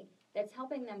 somebody that's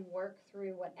helping them work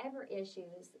through whatever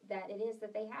issues that it is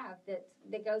that they have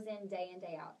that goes in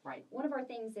day out. Right. One of our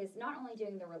things is not only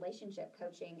doing the relationship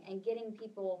coaching and getting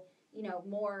people, you know,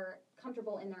 more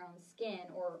comfortable in their own skin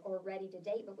or ready to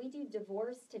date, but we do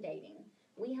divorce to dating.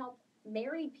 We help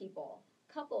married people,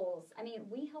 couples. I mean,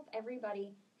 we help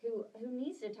everybody who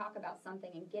needs to talk about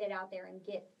something and get it out there and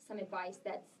get some advice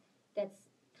that's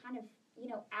kind of, you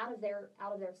know, out of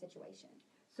their situation.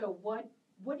 So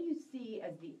what do you see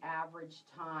as the average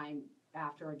time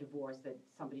after a divorce that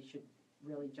somebody should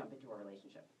really jump into a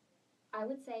relationship? I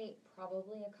would say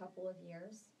probably a couple of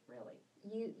years. Really?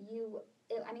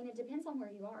 I mean, it depends on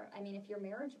where you are. I mean, if your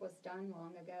marriage was done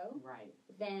long ago, right,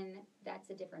 then that's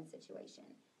a different situation.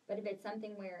 But if it's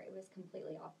something where it was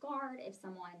completely off guard, if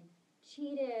someone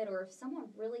cheated or if someone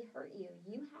really hurt you,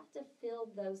 you have to fill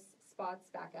those spots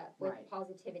back up with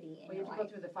positivity in your life. You have to go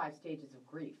through the 5 stages of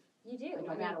grief. You do.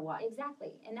 No matter what.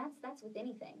 Exactly. And that's with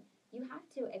anything. You have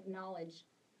to acknowledge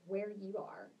where you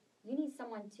are. You need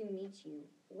someone to meet you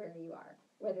where you are,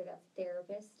 whether that's a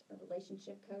therapist, a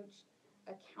relationship coach,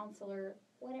 a counselor,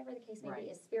 whatever the case may be,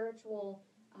 a spiritual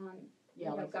Yeah,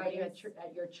 you know, like somebody guidance.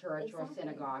 at your church or Exactly.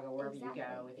 synagogue or wherever you go,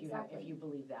 Exactly. if you Exactly. if you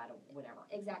believe that or whatever.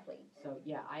 Exactly. So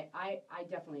yeah, I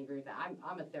definitely agree with that.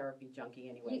 I'm a therapy junkie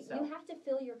anyway. You, so you have to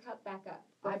fill your cup back up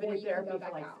I've been before in you can therapy go for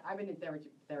back like out. I've been in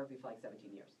therapy for like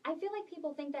 17 years. I feel like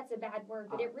people think that's a bad word,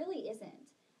 but it really isn't.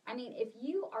 I mean, if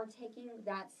you are taking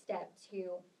that step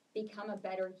to become a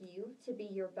better you, to be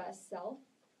your best self,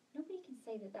 nobody can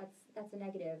say that that's a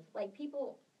negative. Like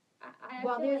people, I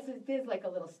Well, feel there's like a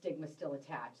little stigma still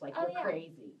attached, like Oh, you're yeah.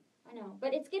 crazy. I know,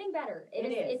 but it's getting better. It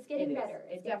is. It's getting It is. better.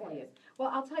 It definitely is. Well,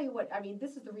 I'll tell you what. I mean,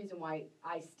 this is the reason why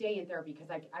I stay in therapy because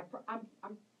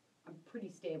I'm pretty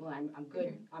stable. And I'm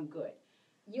good. Mhm. I'm good.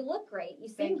 You look great. You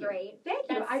Thank sing you. great. Thank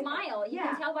you. That smile, you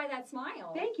yeah. can tell by that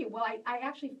smile. Thank you. Well, I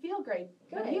actually feel great.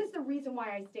 But Good. here's the reason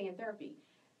why I stay in therapy.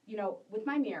 You know, with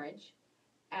my marriage,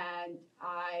 and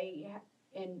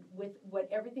with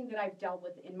everything that I've dealt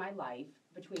with in my life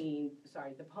between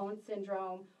the Poland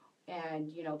syndrome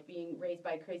and being raised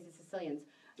by crazy Sicilians.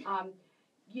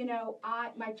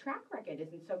 My track record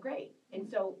isn't so great. And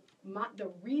so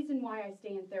the reason why I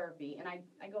stay in therapy, and I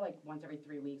go like once every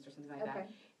 3 weeks or something like that,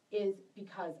 is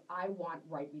because I want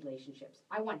right relationships.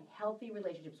 I want healthy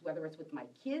relationships, whether it's with my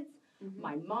kids,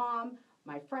 my mom,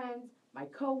 my friends, my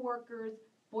coworkers,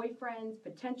 boyfriends,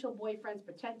 potential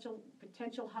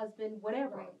husband,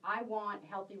 whatever. Right. I want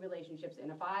healthy relationships. And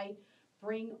if I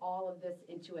bring all of this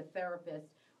into a therapist,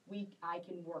 I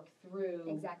can work through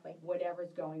Exactly.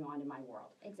 whatever's going on in my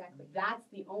world. Exactly. That's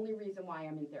the only reason why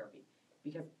I'm in therapy,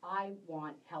 because I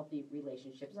want healthy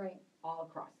relationships all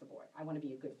across the board. I want to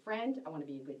be a good friend. I want to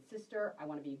be a good sister. I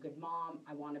want to be a good mom.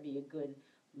 I want to be a good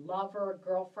lover,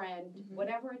 girlfriend,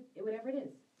 whatever it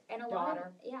is. And a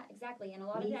daughter. exactly. And a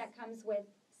lot niece. of that comes with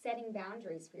setting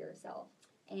boundaries for yourself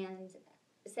and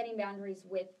setting boundaries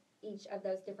with each of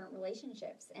those different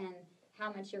relationships and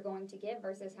how much you're going to give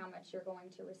versus how much you're going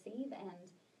to receive,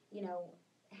 and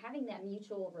having that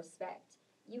mutual respect.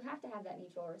 You have to have that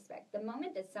mutual respect. The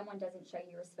moment that someone doesn't show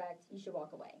you respect, you should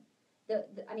walk away.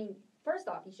 First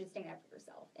off, you should stand up for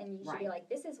yourself, and you should be like,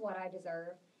 this is what I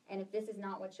deserve, and if this is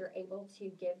not what you're able to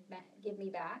give me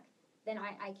back, then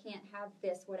I can't have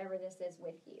this, whatever this is,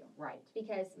 with you. Right.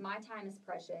 Because my time is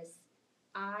precious.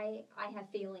 I have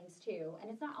feelings too, and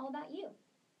it's not all about you.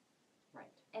 Right.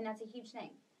 And that's a huge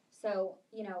thing. So,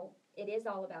 it is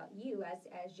all about you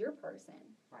as your person.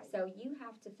 Right. So you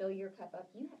have to fill your cup up.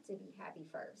 You have to be happy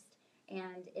first.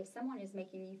 And if someone is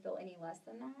making you feel any less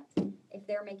than that, if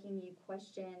they're making you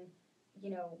question,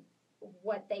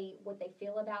 what they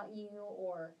feel about you,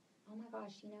 or, oh my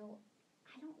gosh,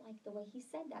 I don't like the way he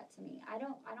said that to me. I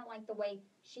don't like the way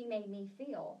she made me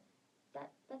feel.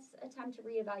 That's a time to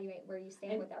reevaluate where you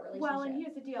stand with that relationship. Well, and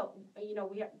here's the deal.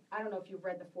 I don't know if you've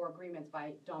read the 4 Agreements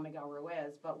by Don Miguel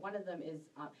Ruiz, but one of them is,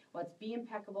 it's be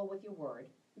impeccable with your word.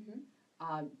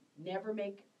 Never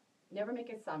make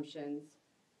assumptions.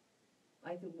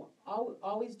 I think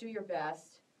always do your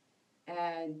best.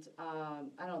 And I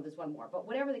don't know, there's one more, but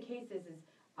whatever the case is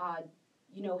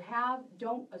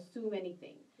don't assume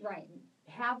anything. Right.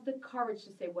 Have the courage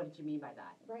to say, what did you mean by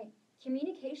that? Right.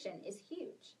 Communication is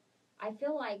huge. I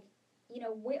feel like,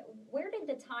 where did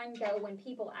the time go when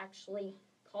people actually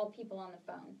called people on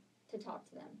the phone to talk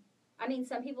to them? I mean,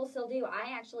 some people still do.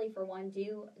 I actually, for one,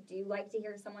 do like to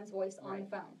hear someone's voice on the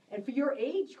phone. And for your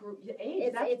age group,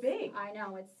 that's big. I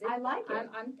know. I like it.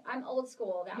 I'm old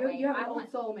school that way. You have an old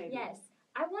soul, maybe. Yes.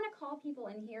 I want to call people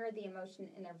and hear the emotion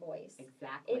in their voice.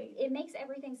 Exactly. It makes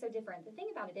everything so different. The thing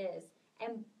about it is,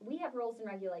 and we have rules and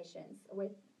regulations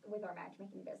with our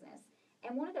matchmaking business,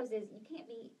 and one of those is you can't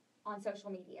be on social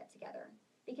media together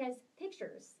because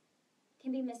pictures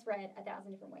can be misread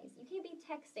 1,000 different ways. You can't be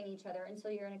texting each other until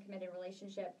you're in a committed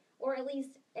relationship, or at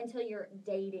least until you're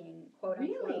dating, quote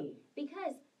unquote. Really?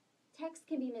 Because text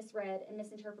can be misread and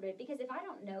misinterpreted. Because if I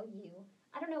don't know you,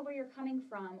 I don't know where you're coming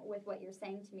from with what you're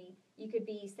saying to me. You could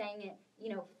be saying it,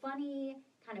 funny,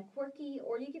 kind of quirky,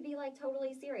 or you could be like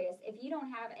totally serious. If you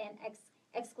don't have an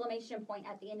exclamation point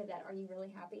at the end of that, are you really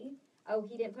happy? Oh,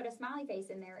 he didn't put a smiley face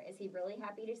in there. Is he really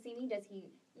happy to see me? Does he,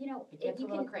 it gets a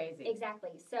little crazy.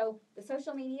 Exactly. So the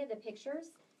social media, the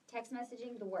pictures, text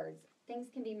messaging, the words, things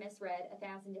can be misread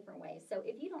 1,000 different ways. So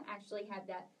if you don't actually have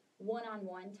that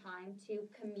one-on-one time to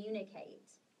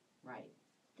communicate, right,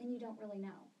 then you don't really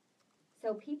know.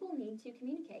 So people need to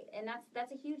communicate, and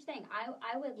that's a huge thing.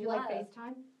 I would Do you love. like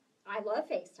FaceTime? I love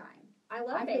FaceTime. I'm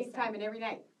FaceTime. FaceTiming every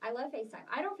night. I love FaceTime.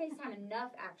 I don't FaceTime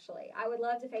enough, actually. I would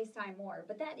love to FaceTime more,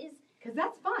 but that is because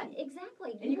that's fun.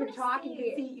 Exactly. And you can talk, and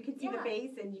you can see the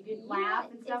face, and you can laugh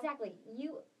and stuff. Exactly.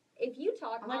 If you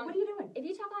talk, I'm like, what are you doing? If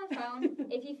you talk on the phone,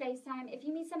 if you FaceTime, if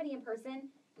you meet somebody in person,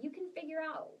 you can figure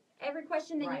out every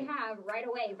question that Right. you have right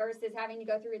away versus having to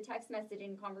go through a text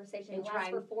messaging conversation And that lasts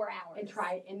try for 4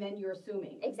 hours. And then you're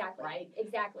assuming. Exactly. Right?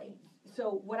 Exactly.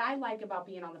 So what I like about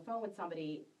being on the phone with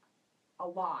somebody a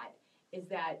lot is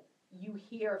that you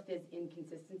hear if there's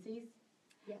inconsistencies,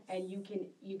 Yes. and you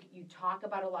talk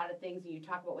about a lot of things, and you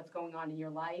talk about what's going on in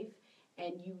your life,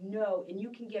 and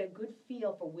you can get a good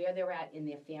feel for where they're at in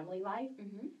their family life,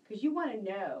 Mm-hmm. because you want to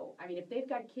know. I mean, if they've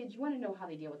got kids, you want to know how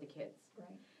they deal with the kids. Right.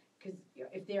 Because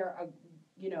if they're a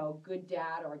good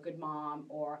dad or a good mom,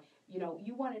 or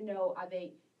you want to know, are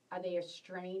they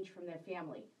estranged from their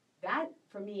family? That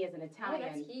for me as an Oh, Italian,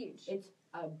 that's huge. it's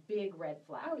a big red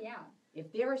flag. Oh, yeah.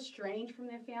 If they're estranged from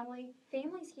their family,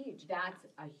 Family's huge. that's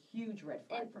a huge red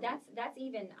flag And for me. that's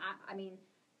even, I mean,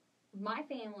 my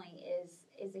family is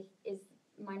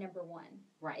my number one.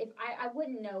 Right. If I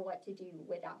wouldn't know what to do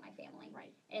without my family.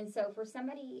 Right. And so for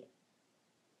somebody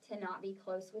to not be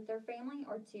close with their family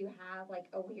or to have like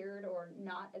a weird or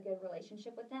not a good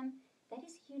relationship with them, that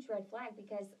is a huge red flag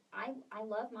because I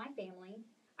love my family.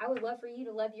 I would love for you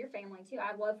to love your family too.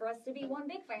 I'd love for us to be one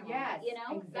big family. Yes,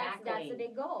 That's exactly. a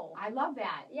big goal. I love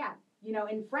that. Yeah.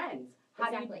 And friends. How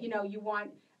Exactly. do you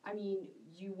want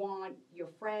your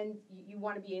friends, you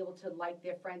want to be able to like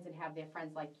their friends and have their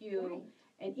friends like you. Right.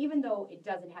 And even though it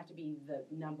doesn't have to be the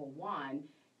number one,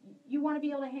 you want to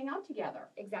be able to hang out together.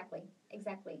 Exactly.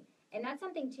 And that's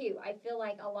something too. I feel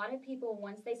like a lot of people,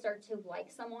 once they start to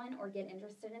like someone or get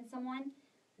interested in someone,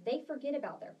 they forget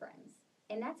about their friends.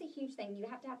 And that's a huge thing. You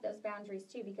have to have those boundaries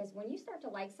too, because when you start to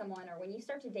like someone or when you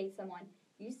start to date someone,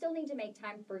 you still need to make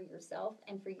time for yourself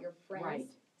and for your friends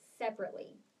Right.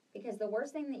 separately. Because the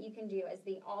worst thing that you can do is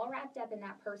be all wrapped up in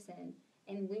that person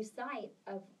and lose sight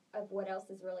of what else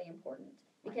is really important.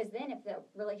 Because then if the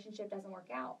relationship doesn't work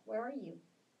out, where are you?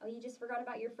 Oh, you just forgot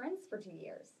about your friends for 2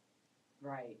 years.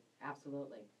 Right.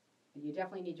 Absolutely. You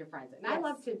definitely need your friends. And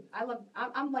Yes.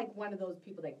 I'm like one of those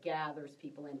people that gathers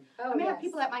people in. Oh, I have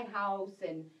people at my house,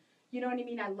 and you know what I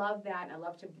mean? I love that, and I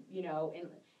love to, and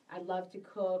I love to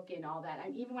cook and all that.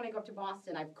 Even when I go up to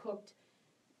Boston, I've cooked,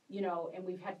 and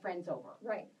we've had friends over.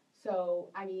 Right. So,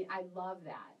 I mean, I love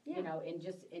that, Yeah. and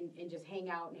just hang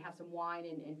out and have some wine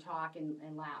and talk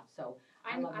and laugh. So,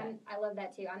 I love that. I love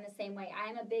that too. I'm the same way.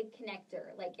 I'm a big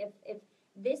connector. Like if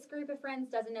this group of friends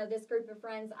doesn't know this group of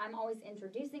friends, I'm always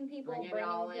introducing people, Bringing it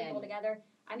all bringing people in. together.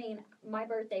 I mean, my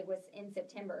birthday was in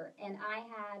September, and I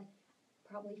had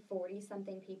probably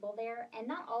 40-something people there, and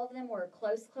not all of them were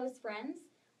close friends,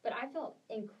 but I felt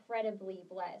incredibly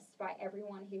blessed by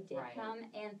everyone who did Right. come,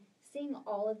 and seeing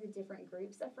all of the different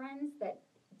groups of friends that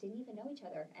didn't even know each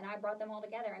other, and I brought them all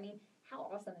together. I mean, how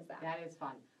awesome is that? That is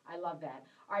fun. I love that.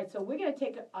 All right, so we're going to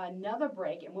take another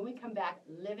break, and when we come back,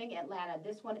 Living Atlanta.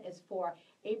 This one is for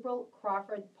April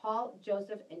Crawford, Paul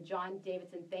Joseph, and John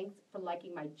Davidson. Thanks for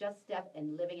liking my Just Steph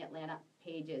and Living Atlanta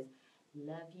pages.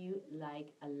 Love you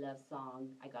like a love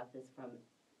song. I got this from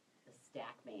the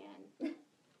Stack Man.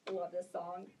 Love this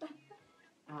song.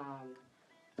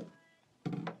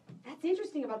 That's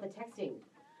interesting about the texting.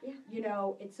 Yeah.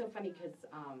 It's so funny because,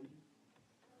 I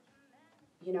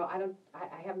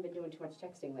haven't been doing too much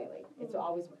texting lately. It's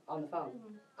always on the phone.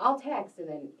 I'll text, and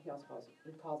then he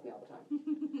calls me all the time.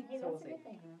 Hey, So we'll that's a see. good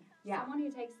thing. Yeah. Someone who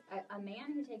takes, a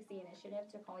man who takes the initiative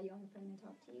to call you on the phone and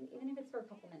talk to you, even if it's for a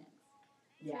couple minutes.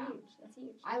 Yeah. That's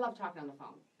huge. I love talking on the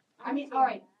phone. I do too. All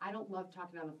right, I don't love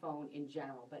talking on the phone in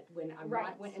general, but when I'm Right.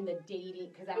 not when in the dating,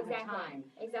 because I don't have time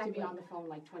Exactly. to be on the phone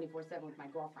like 24/7 with my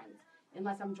girlfriends,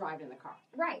 unless I'm driving the car.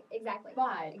 Right, exactly.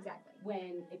 But Exactly.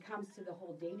 when it comes to the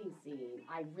whole dating scene,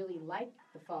 I really like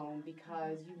the phone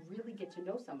because you really get to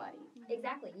know somebody.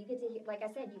 Exactly. You get to hear, like I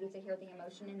said, you get to hear the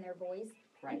emotion in their voice.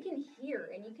 Right. You can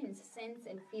hear and you can sense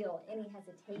and feel any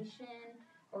hesitation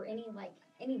or any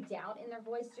doubt in their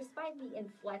voice just by the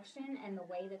inflection and the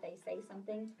way that they say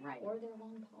something Right. or their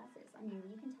long pauses. I mean,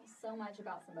 you can tell so much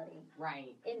about somebody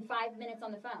Right. in 5 minutes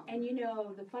on the phone. And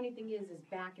the funny thing is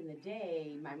back in the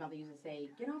day, my mother used to say,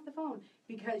 get off the phone,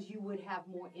 because you would have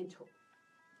more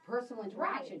personal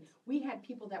interaction. Right. We had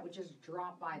people that would just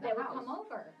drop by the They would house. come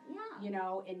over. Yeah.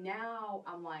 And now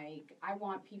I'm like, I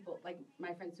want people, like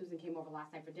my friend Susan came over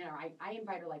last night for dinner. I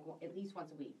invite her like at least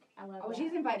once a week. I love Oh, that.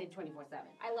 she's invited 24/7.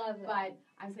 I love that. But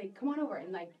I say, come on over,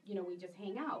 and we just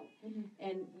hang out. Mhm.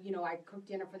 And, I cook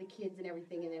dinner for the kids and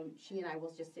everything, and then she and I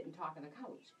will just sit and talk on the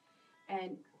couch.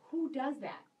 And who does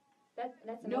that? That's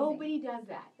amazing. Nobody does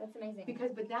that. That's amazing.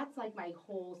 But that's like my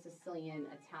whole Sicilian,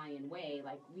 Italian way.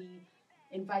 Like, we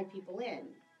invite people in,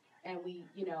 and we,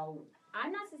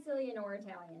 I'm not Sicilian or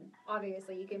Italian.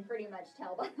 Obviously, you can pretty much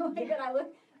tell by the way that I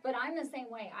look. But I'm the same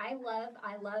way. I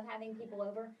love having people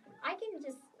over. I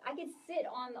could sit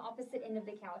on the opposite end of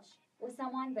the couch with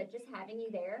someone, but just having you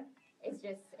there, it makes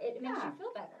you feel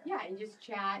better. Yeah, and just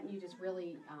chat, and you just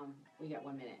really, we got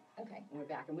 1 minute, Okay. and we're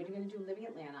back. And we're going to do Living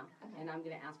Atlanta, Okay. and I'm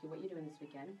going to ask you what you're doing this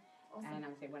weekend, Awesome. and I'm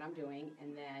going to say what I'm doing,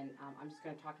 and then I'm just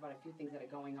going to talk about a few things that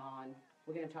are going on.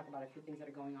 We're going to talk about a few things that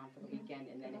are going on for the weekend,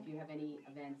 and then if you have any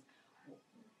events,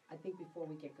 I think before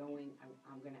we get going,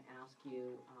 I'm going to ask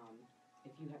you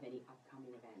if you have any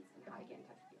upcoming events and how to get in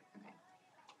touch with you. Okay.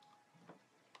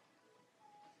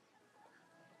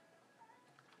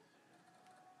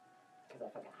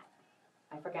 Because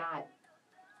I forgot.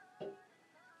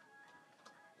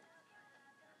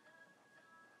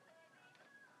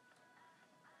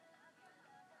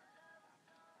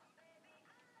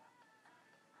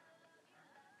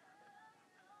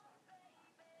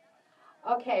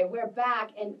 Okay, we're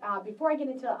back, and before I get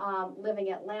into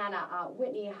Living Atlanta,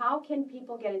 Whitney, how can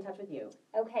people get in touch with you?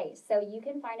 Okay, so you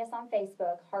can find us on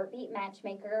Facebook, Heartbeat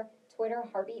Matchmaker, Twitter,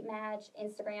 Heartbeat Match,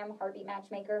 Instagram, Heartbeat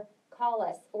Matchmaker. Call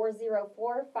us,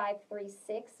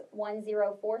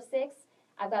 404-536-1046.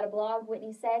 I've got a blog,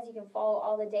 Whitney Says. You can follow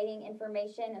all the dating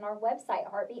information in our website,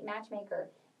 Heartbeat Matchmaker.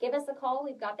 Give us a call.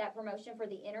 We've got that promotion for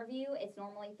the interview. It's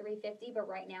normally $350, but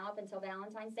right now, up until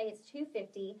Valentine's Day, it's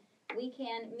 $250. We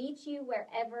can meet you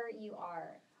wherever you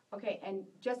are. Okay, and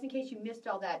just in case you missed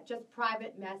all that, just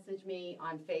private message me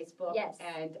on Facebook, Yes.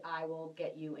 and I will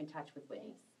get you in touch with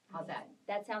Whitney. How's that?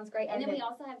 That sounds great. And And then we then-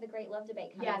 also have the Great Love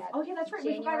Debate coming Yes. up. Oh, yeah, that's right.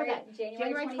 We forgot about that.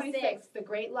 January 26th. 26th, the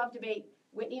Great Love Debate.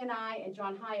 Whitney and I and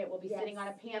John Hyatt will be Yes. sitting on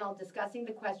a panel discussing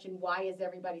the question, why is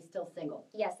everybody still single?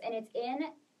 Yes, and it's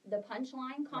in the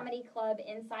Punchline Comedy Club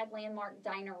inside Landmark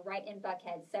Diner right in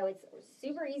Buckhead. So it's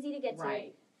super easy to get to.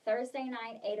 Right. Thursday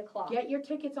night, 8 o'clock. Get your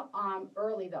tickets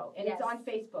early, though. And it's Yes. on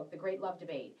Facebook, the Great Love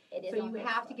Debate. It is So on you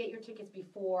have to Facebook. get your tickets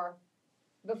before.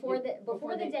 before the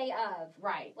the- day of.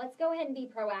 Right. Let's go ahead and be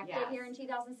proactive Yes. here in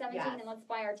 2017 Yes. and let's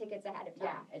buy our tickets ahead of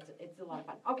Yeah, time. it's a lot of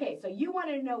fun. Okay, so you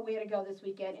wanted to know where to go this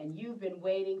weekend, and you've been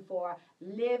waiting for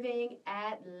Living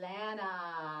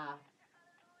Atlanta.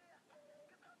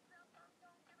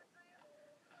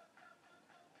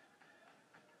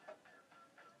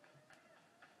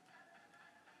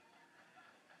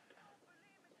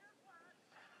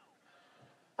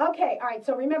 Okay, all right,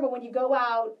 so remember, when you go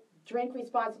out, drink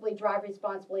responsibly, drive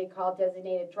responsibly, call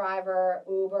designated driver,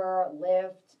 Uber,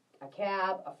 Lyft, a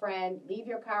cab, a friend. Leave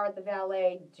your car at the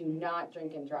valet. Do not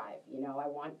drink and drive. You know, I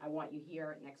want you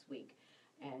here next week,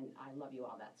 and I love you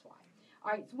all, that's why.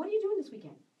 All right, so what are you doing this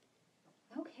weekend?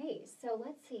 Okay, so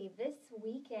let's see. This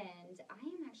weekend, I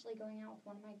am actually going out with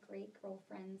one of my great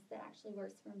girlfriends that actually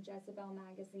works from Jezebel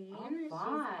Magazine. Oh, She's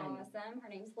fun. awesome. Her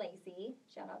name's Lacey.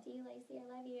 Shout out to you, Lacey.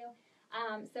 I love you.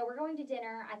 So we're going to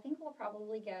dinner. I think we'll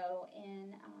probably go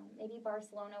in maybe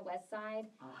Barcelona West Side.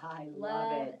 I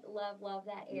love it. Love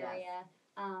that Yes. area.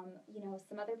 You know,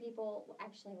 some other people,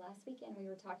 actually last weekend we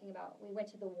were talking about, we went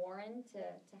to the Warren to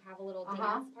have a little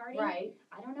dance party. Right.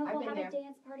 I don't know if I've we'll been have there. a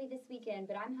dance party this weekend,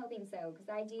 but I'm hoping so because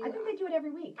I do. I think they do it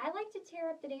every week. I like to tear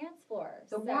up the dance floor.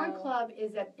 The Warren Club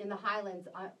is in the Highlands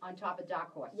on top of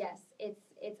Dock Horse. Yes, it's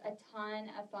a ton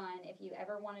of fun if you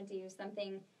ever want to do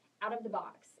something out of the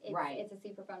box. Right. It's a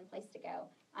super fun place to go.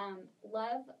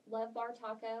 Love Bar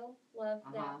Taco. Love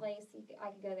that place. I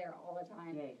could go there all the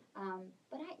time. Yay.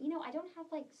 But I don't have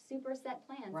like super set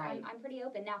plans. Right. I'm pretty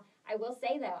open. Now, I will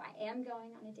say though, I am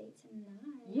going on a date tonight.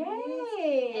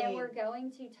 Yay! And we're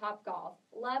going to Top Golf.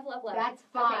 Love. That's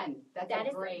fun. Okay. That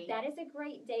is great. That is a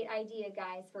great date idea,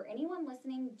 guys. For anyone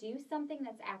listening, do something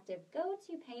that's active. Go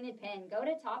to Painted Pen. Go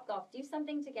to Top Golf. Do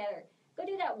something together. Go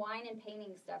do that wine and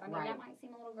painting stuff. I mean, Right. that might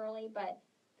seem a little girly, but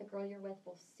the girl you're with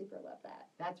will super love that.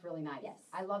 That's really nice. Yes.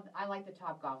 I like the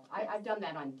Top Golf. Yes. I've done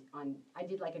that I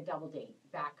did like a double date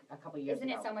back a couple years Isn't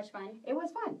ago. it so much fun? It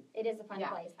was fun. It is a fun Yeah,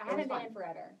 place. I it was haven't been fun. in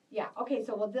forever. Yeah. Okay.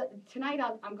 So tonight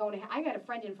I'm going to. I got a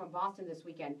friend in from Boston this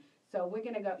weekend. So we're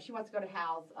gonna go. She wants to go to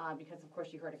Hal's because of course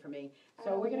she heard it from me.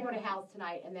 So Oh, we're gonna go to yeah. Hal's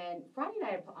tonight, and then Friday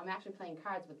night I'm actually playing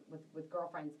cards with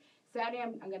girlfriends. Saturday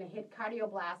I'm gonna hit Cardio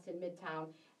Blast in Midtown,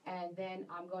 and then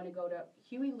I'm going to go to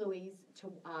Huey Louie's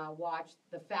to watch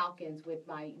the Falcons with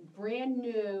my brand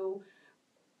new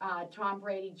Tom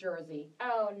Brady jersey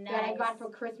Oh, nice. that I got for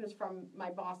Christmas from my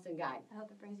Boston guy. I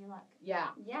hope it brings you luck. Yeah.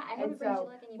 Yeah, I hope And it brings so, you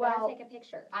luck and you well, better take a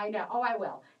picture. I know. Oh, I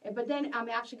will. But then I'm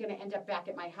actually going to end up back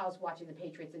at my house watching the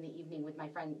Patriots in the evening with my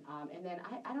friend. And then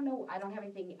I don't know. I don't have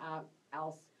anything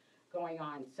else going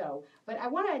on. So, but I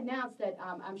want to announce that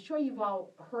I'm sure you've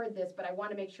all heard this, but I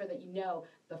want to make sure that you know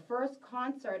the first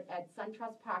concert at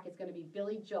SunTrust Park is going to be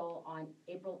Billy Joel on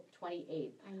April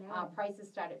 28th. I know. Prices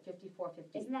start at $54.50.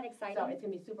 Isn't that exciting? So it's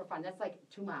going to be super fun. That's like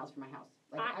 2 miles from my house.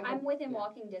 Like, I'm within yeah.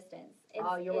 walking distance.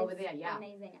 Oh, you're over there, yeah.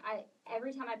 Amazing.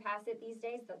 Every time I pass it these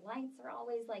days, the lights are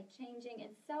always like changing.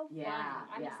 It's so fun. Yeah,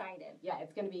 I'm yeah. excited. Yeah,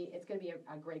 it's gonna be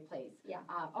a great place. Yeah.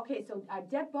 Okay, so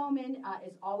Deb Bowman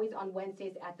is always on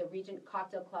Wednesdays at the Regent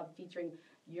Cocktail Club featuring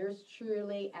yours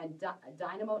truly and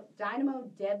Dynamo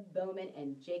Deb Bowman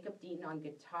and Jacob Deaton on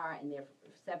guitar, and they're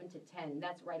 7 to 10. And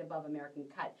that's right above American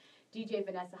Cut. DJ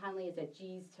Vanessa Hunley is at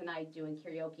G's tonight doing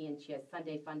karaoke, and she has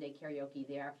Sunday Fun Day karaoke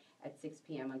there at 6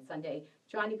 p.m. on Sunday.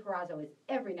 Johnny Perazzo is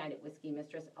every night at Whiskey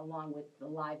Mistress, along with the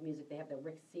live music. They have the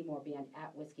Rick Seymour Band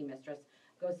at Whiskey Mistress.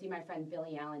 Go see my friend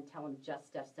Billy Allen. Tell him Just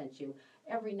Steph sent you.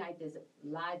 Every night there's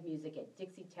live music at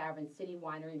Dixie Tavern, City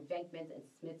Winery, Venkman's, and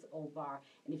Smith's Old Bar.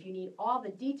 And if you need all the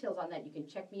details on that, you can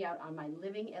check me out on my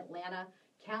Living Atlanta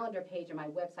calendar page on my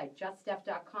website,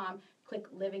 juststeph.com. Click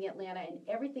Living Atlanta, and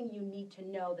everything you need to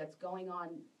know that's going on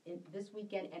in this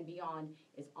weekend and beyond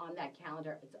is on that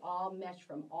calendar. It's all meshed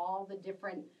from all the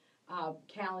different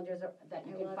calendars that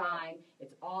you can find.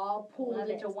 It's all pooled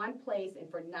into one place,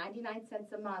 and for 99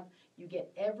 cents a month, you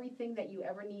get everything that you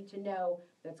ever need to know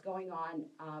that's going on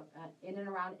in and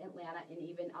around Atlanta and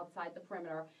even outside the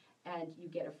perimeter, and you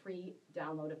get a free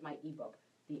download of my ebook,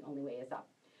 The Only Way Is Up.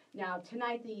 Now,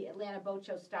 tonight, the Atlanta Boat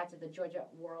Show starts at the Georgia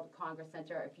World Congress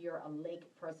Center. If you're a lake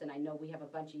person, I know we have a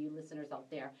bunch of you listeners out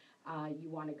there. You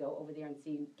want to go over there and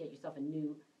get yourself a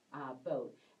new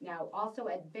boat. Now, also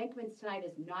at Venkman's tonight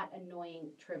is Not Annoying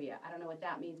Trivia. I don't know what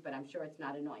that means, but I'm sure it's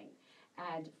not annoying.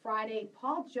 And Friday,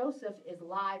 Paul Joseph is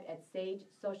live at Sage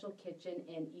Social Kitchen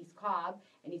in East Cobb,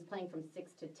 and he's playing from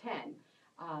 6 to 10.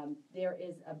 There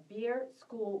is a beer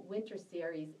school winter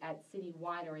series at City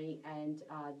Winery, and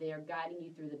they're guiding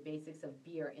you through the basics of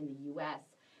beer in the U.S.,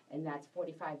 and that's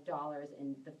 $45,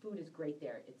 and the food is great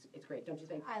there. It's great, don't you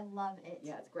think? I love it.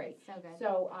 Yeah, it's great. It's so good.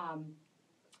 So,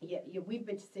 yeah, we've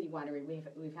been to City Winery.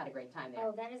 We've had a great time there.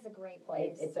 Oh, that is a great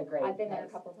place. It's a great I've been there a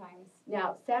place. couple times.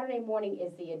 Now, Saturday morning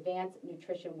is the Advanced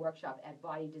Nutrition Workshop at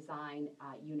Body Design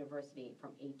University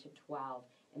from 8 to 12,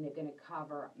 and they're going to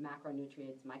cover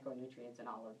macronutrients, micronutrients, and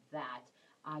all of that.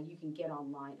 You can get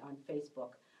online on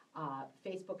Facebook.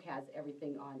 Facebook has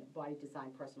everything on body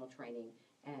design, personal training,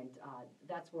 and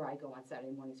that's where I go on Saturday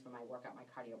mornings for my workout, my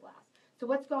cardio blast. So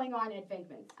what's going on at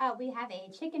Venkman's? We have a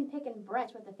chicken pickin'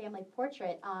 brunch with the family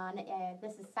portrait on,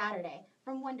 this is Saturday,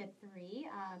 from 1 to 3.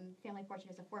 Family portrait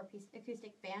is a 4-piece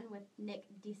acoustic band with Nick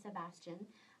DeSebastian.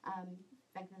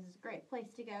 Venkman's is a great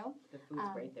place to go. The food's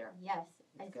great there. Yes,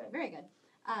 it's good. very good.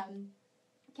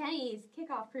 Kenny's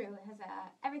kickoff crew has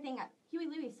everything at Huey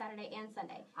Louie Saturday and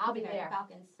Sunday. I'll be there.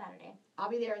 Falcons Saturday. I'll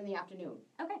be there in the afternoon.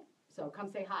 Okay. So come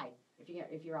say hi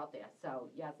if you're out there. So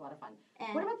yeah, it's a lot of fun.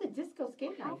 And what about the disco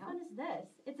skate how night? fun is this?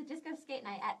 It's a disco skate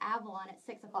night at Avalon at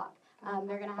 6 o'clock.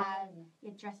 They're going to have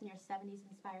you dress in your 70s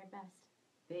inspired best.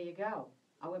 There you go.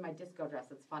 I'll wear my disco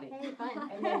dress. It's funny. Hey, fun.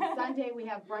 And then Sunday we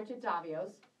have brunch at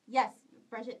Davio's. Yes,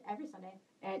 brunch it every Sunday.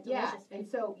 And Delicious food. and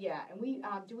so and we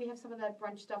do we have some of that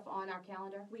brunch stuff on our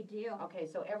calendar? We do. Okay,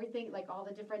 so everything, like all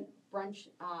the different brunch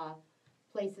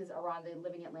places are on the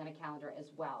Living Atlanta calendar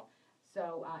as well.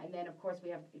 So, and then of course we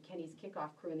have Kenny's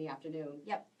kickoff crew in the afternoon.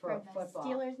 Yep, for the football.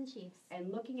 Steelers and Chiefs.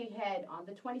 And looking ahead on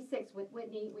the 26th with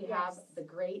Whitney, we have the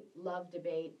Great Love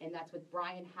Debate, and that's with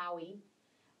Brian Howie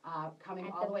coming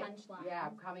At all the the way. Punchline. Yeah,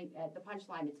 coming at the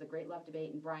Punchline. It's the Great Love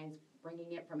Debate, and Brian's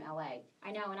bringing it from LA.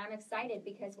 I know, and I'm excited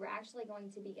because we're actually going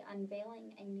to be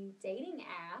unveiling a new dating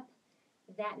app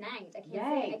that night.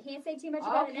 I can't say too much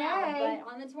about it now,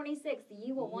 but on the 26th,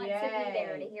 you will want to be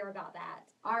there to hear about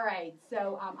that. All right,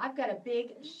 so I've got a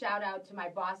big shout out to my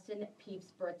Boston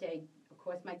peeps birthday. Of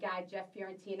course, my guy, Jeff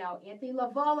Fiorentino, Anthony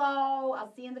Lavolo,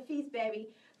 I'll see you in the feast, baby.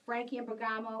 Frankie and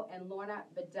Bergamo, and Lorna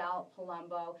Vidal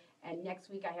Palumbo. And next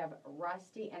week I have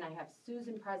Rusty and I have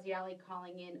Susan Praziali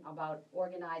calling in about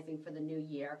organizing for the new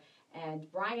year.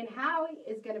 And Brian Howie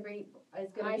is going to be on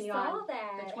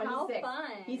the 26th. How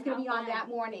fun. He's going to be on that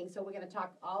morning, so we're going to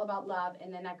talk all about love.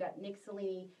 And then I've got Nick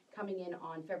Salini coming in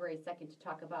on February 2nd to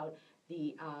talk about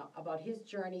about his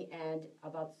journey and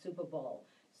about Super Bowl.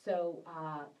 So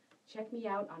check me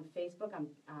out on Facebook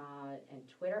and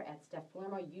Twitter at Steph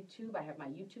Palermo. YouTube, I have my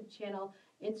YouTube channel.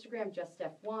 Instagram, Just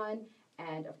Steph1.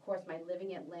 And, of course, my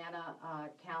Living Atlanta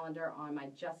calendar on my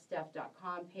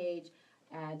juststeph.com page.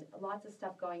 And lots of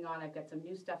stuff going on. I've got some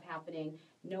new stuff happening.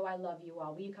 Know I love you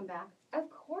all. Will you come back? Of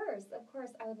course.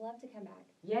 I would love to come back.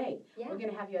 Yay. Yeah. We're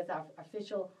going to have you as our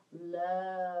official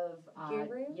love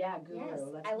guru. Yeah, guru. Yes,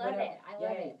 I love it. I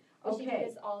love it. We should do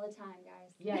this all the time,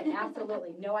 guys. Yeah,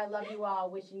 absolutely. Know I love you all.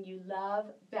 Wishing you love,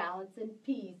 balance, and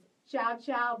peace. Ciao,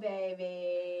 ciao,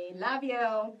 baby. Love you.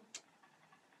 All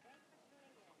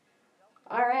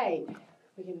right.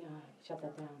 We can shut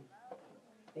that down.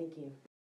 Thank you.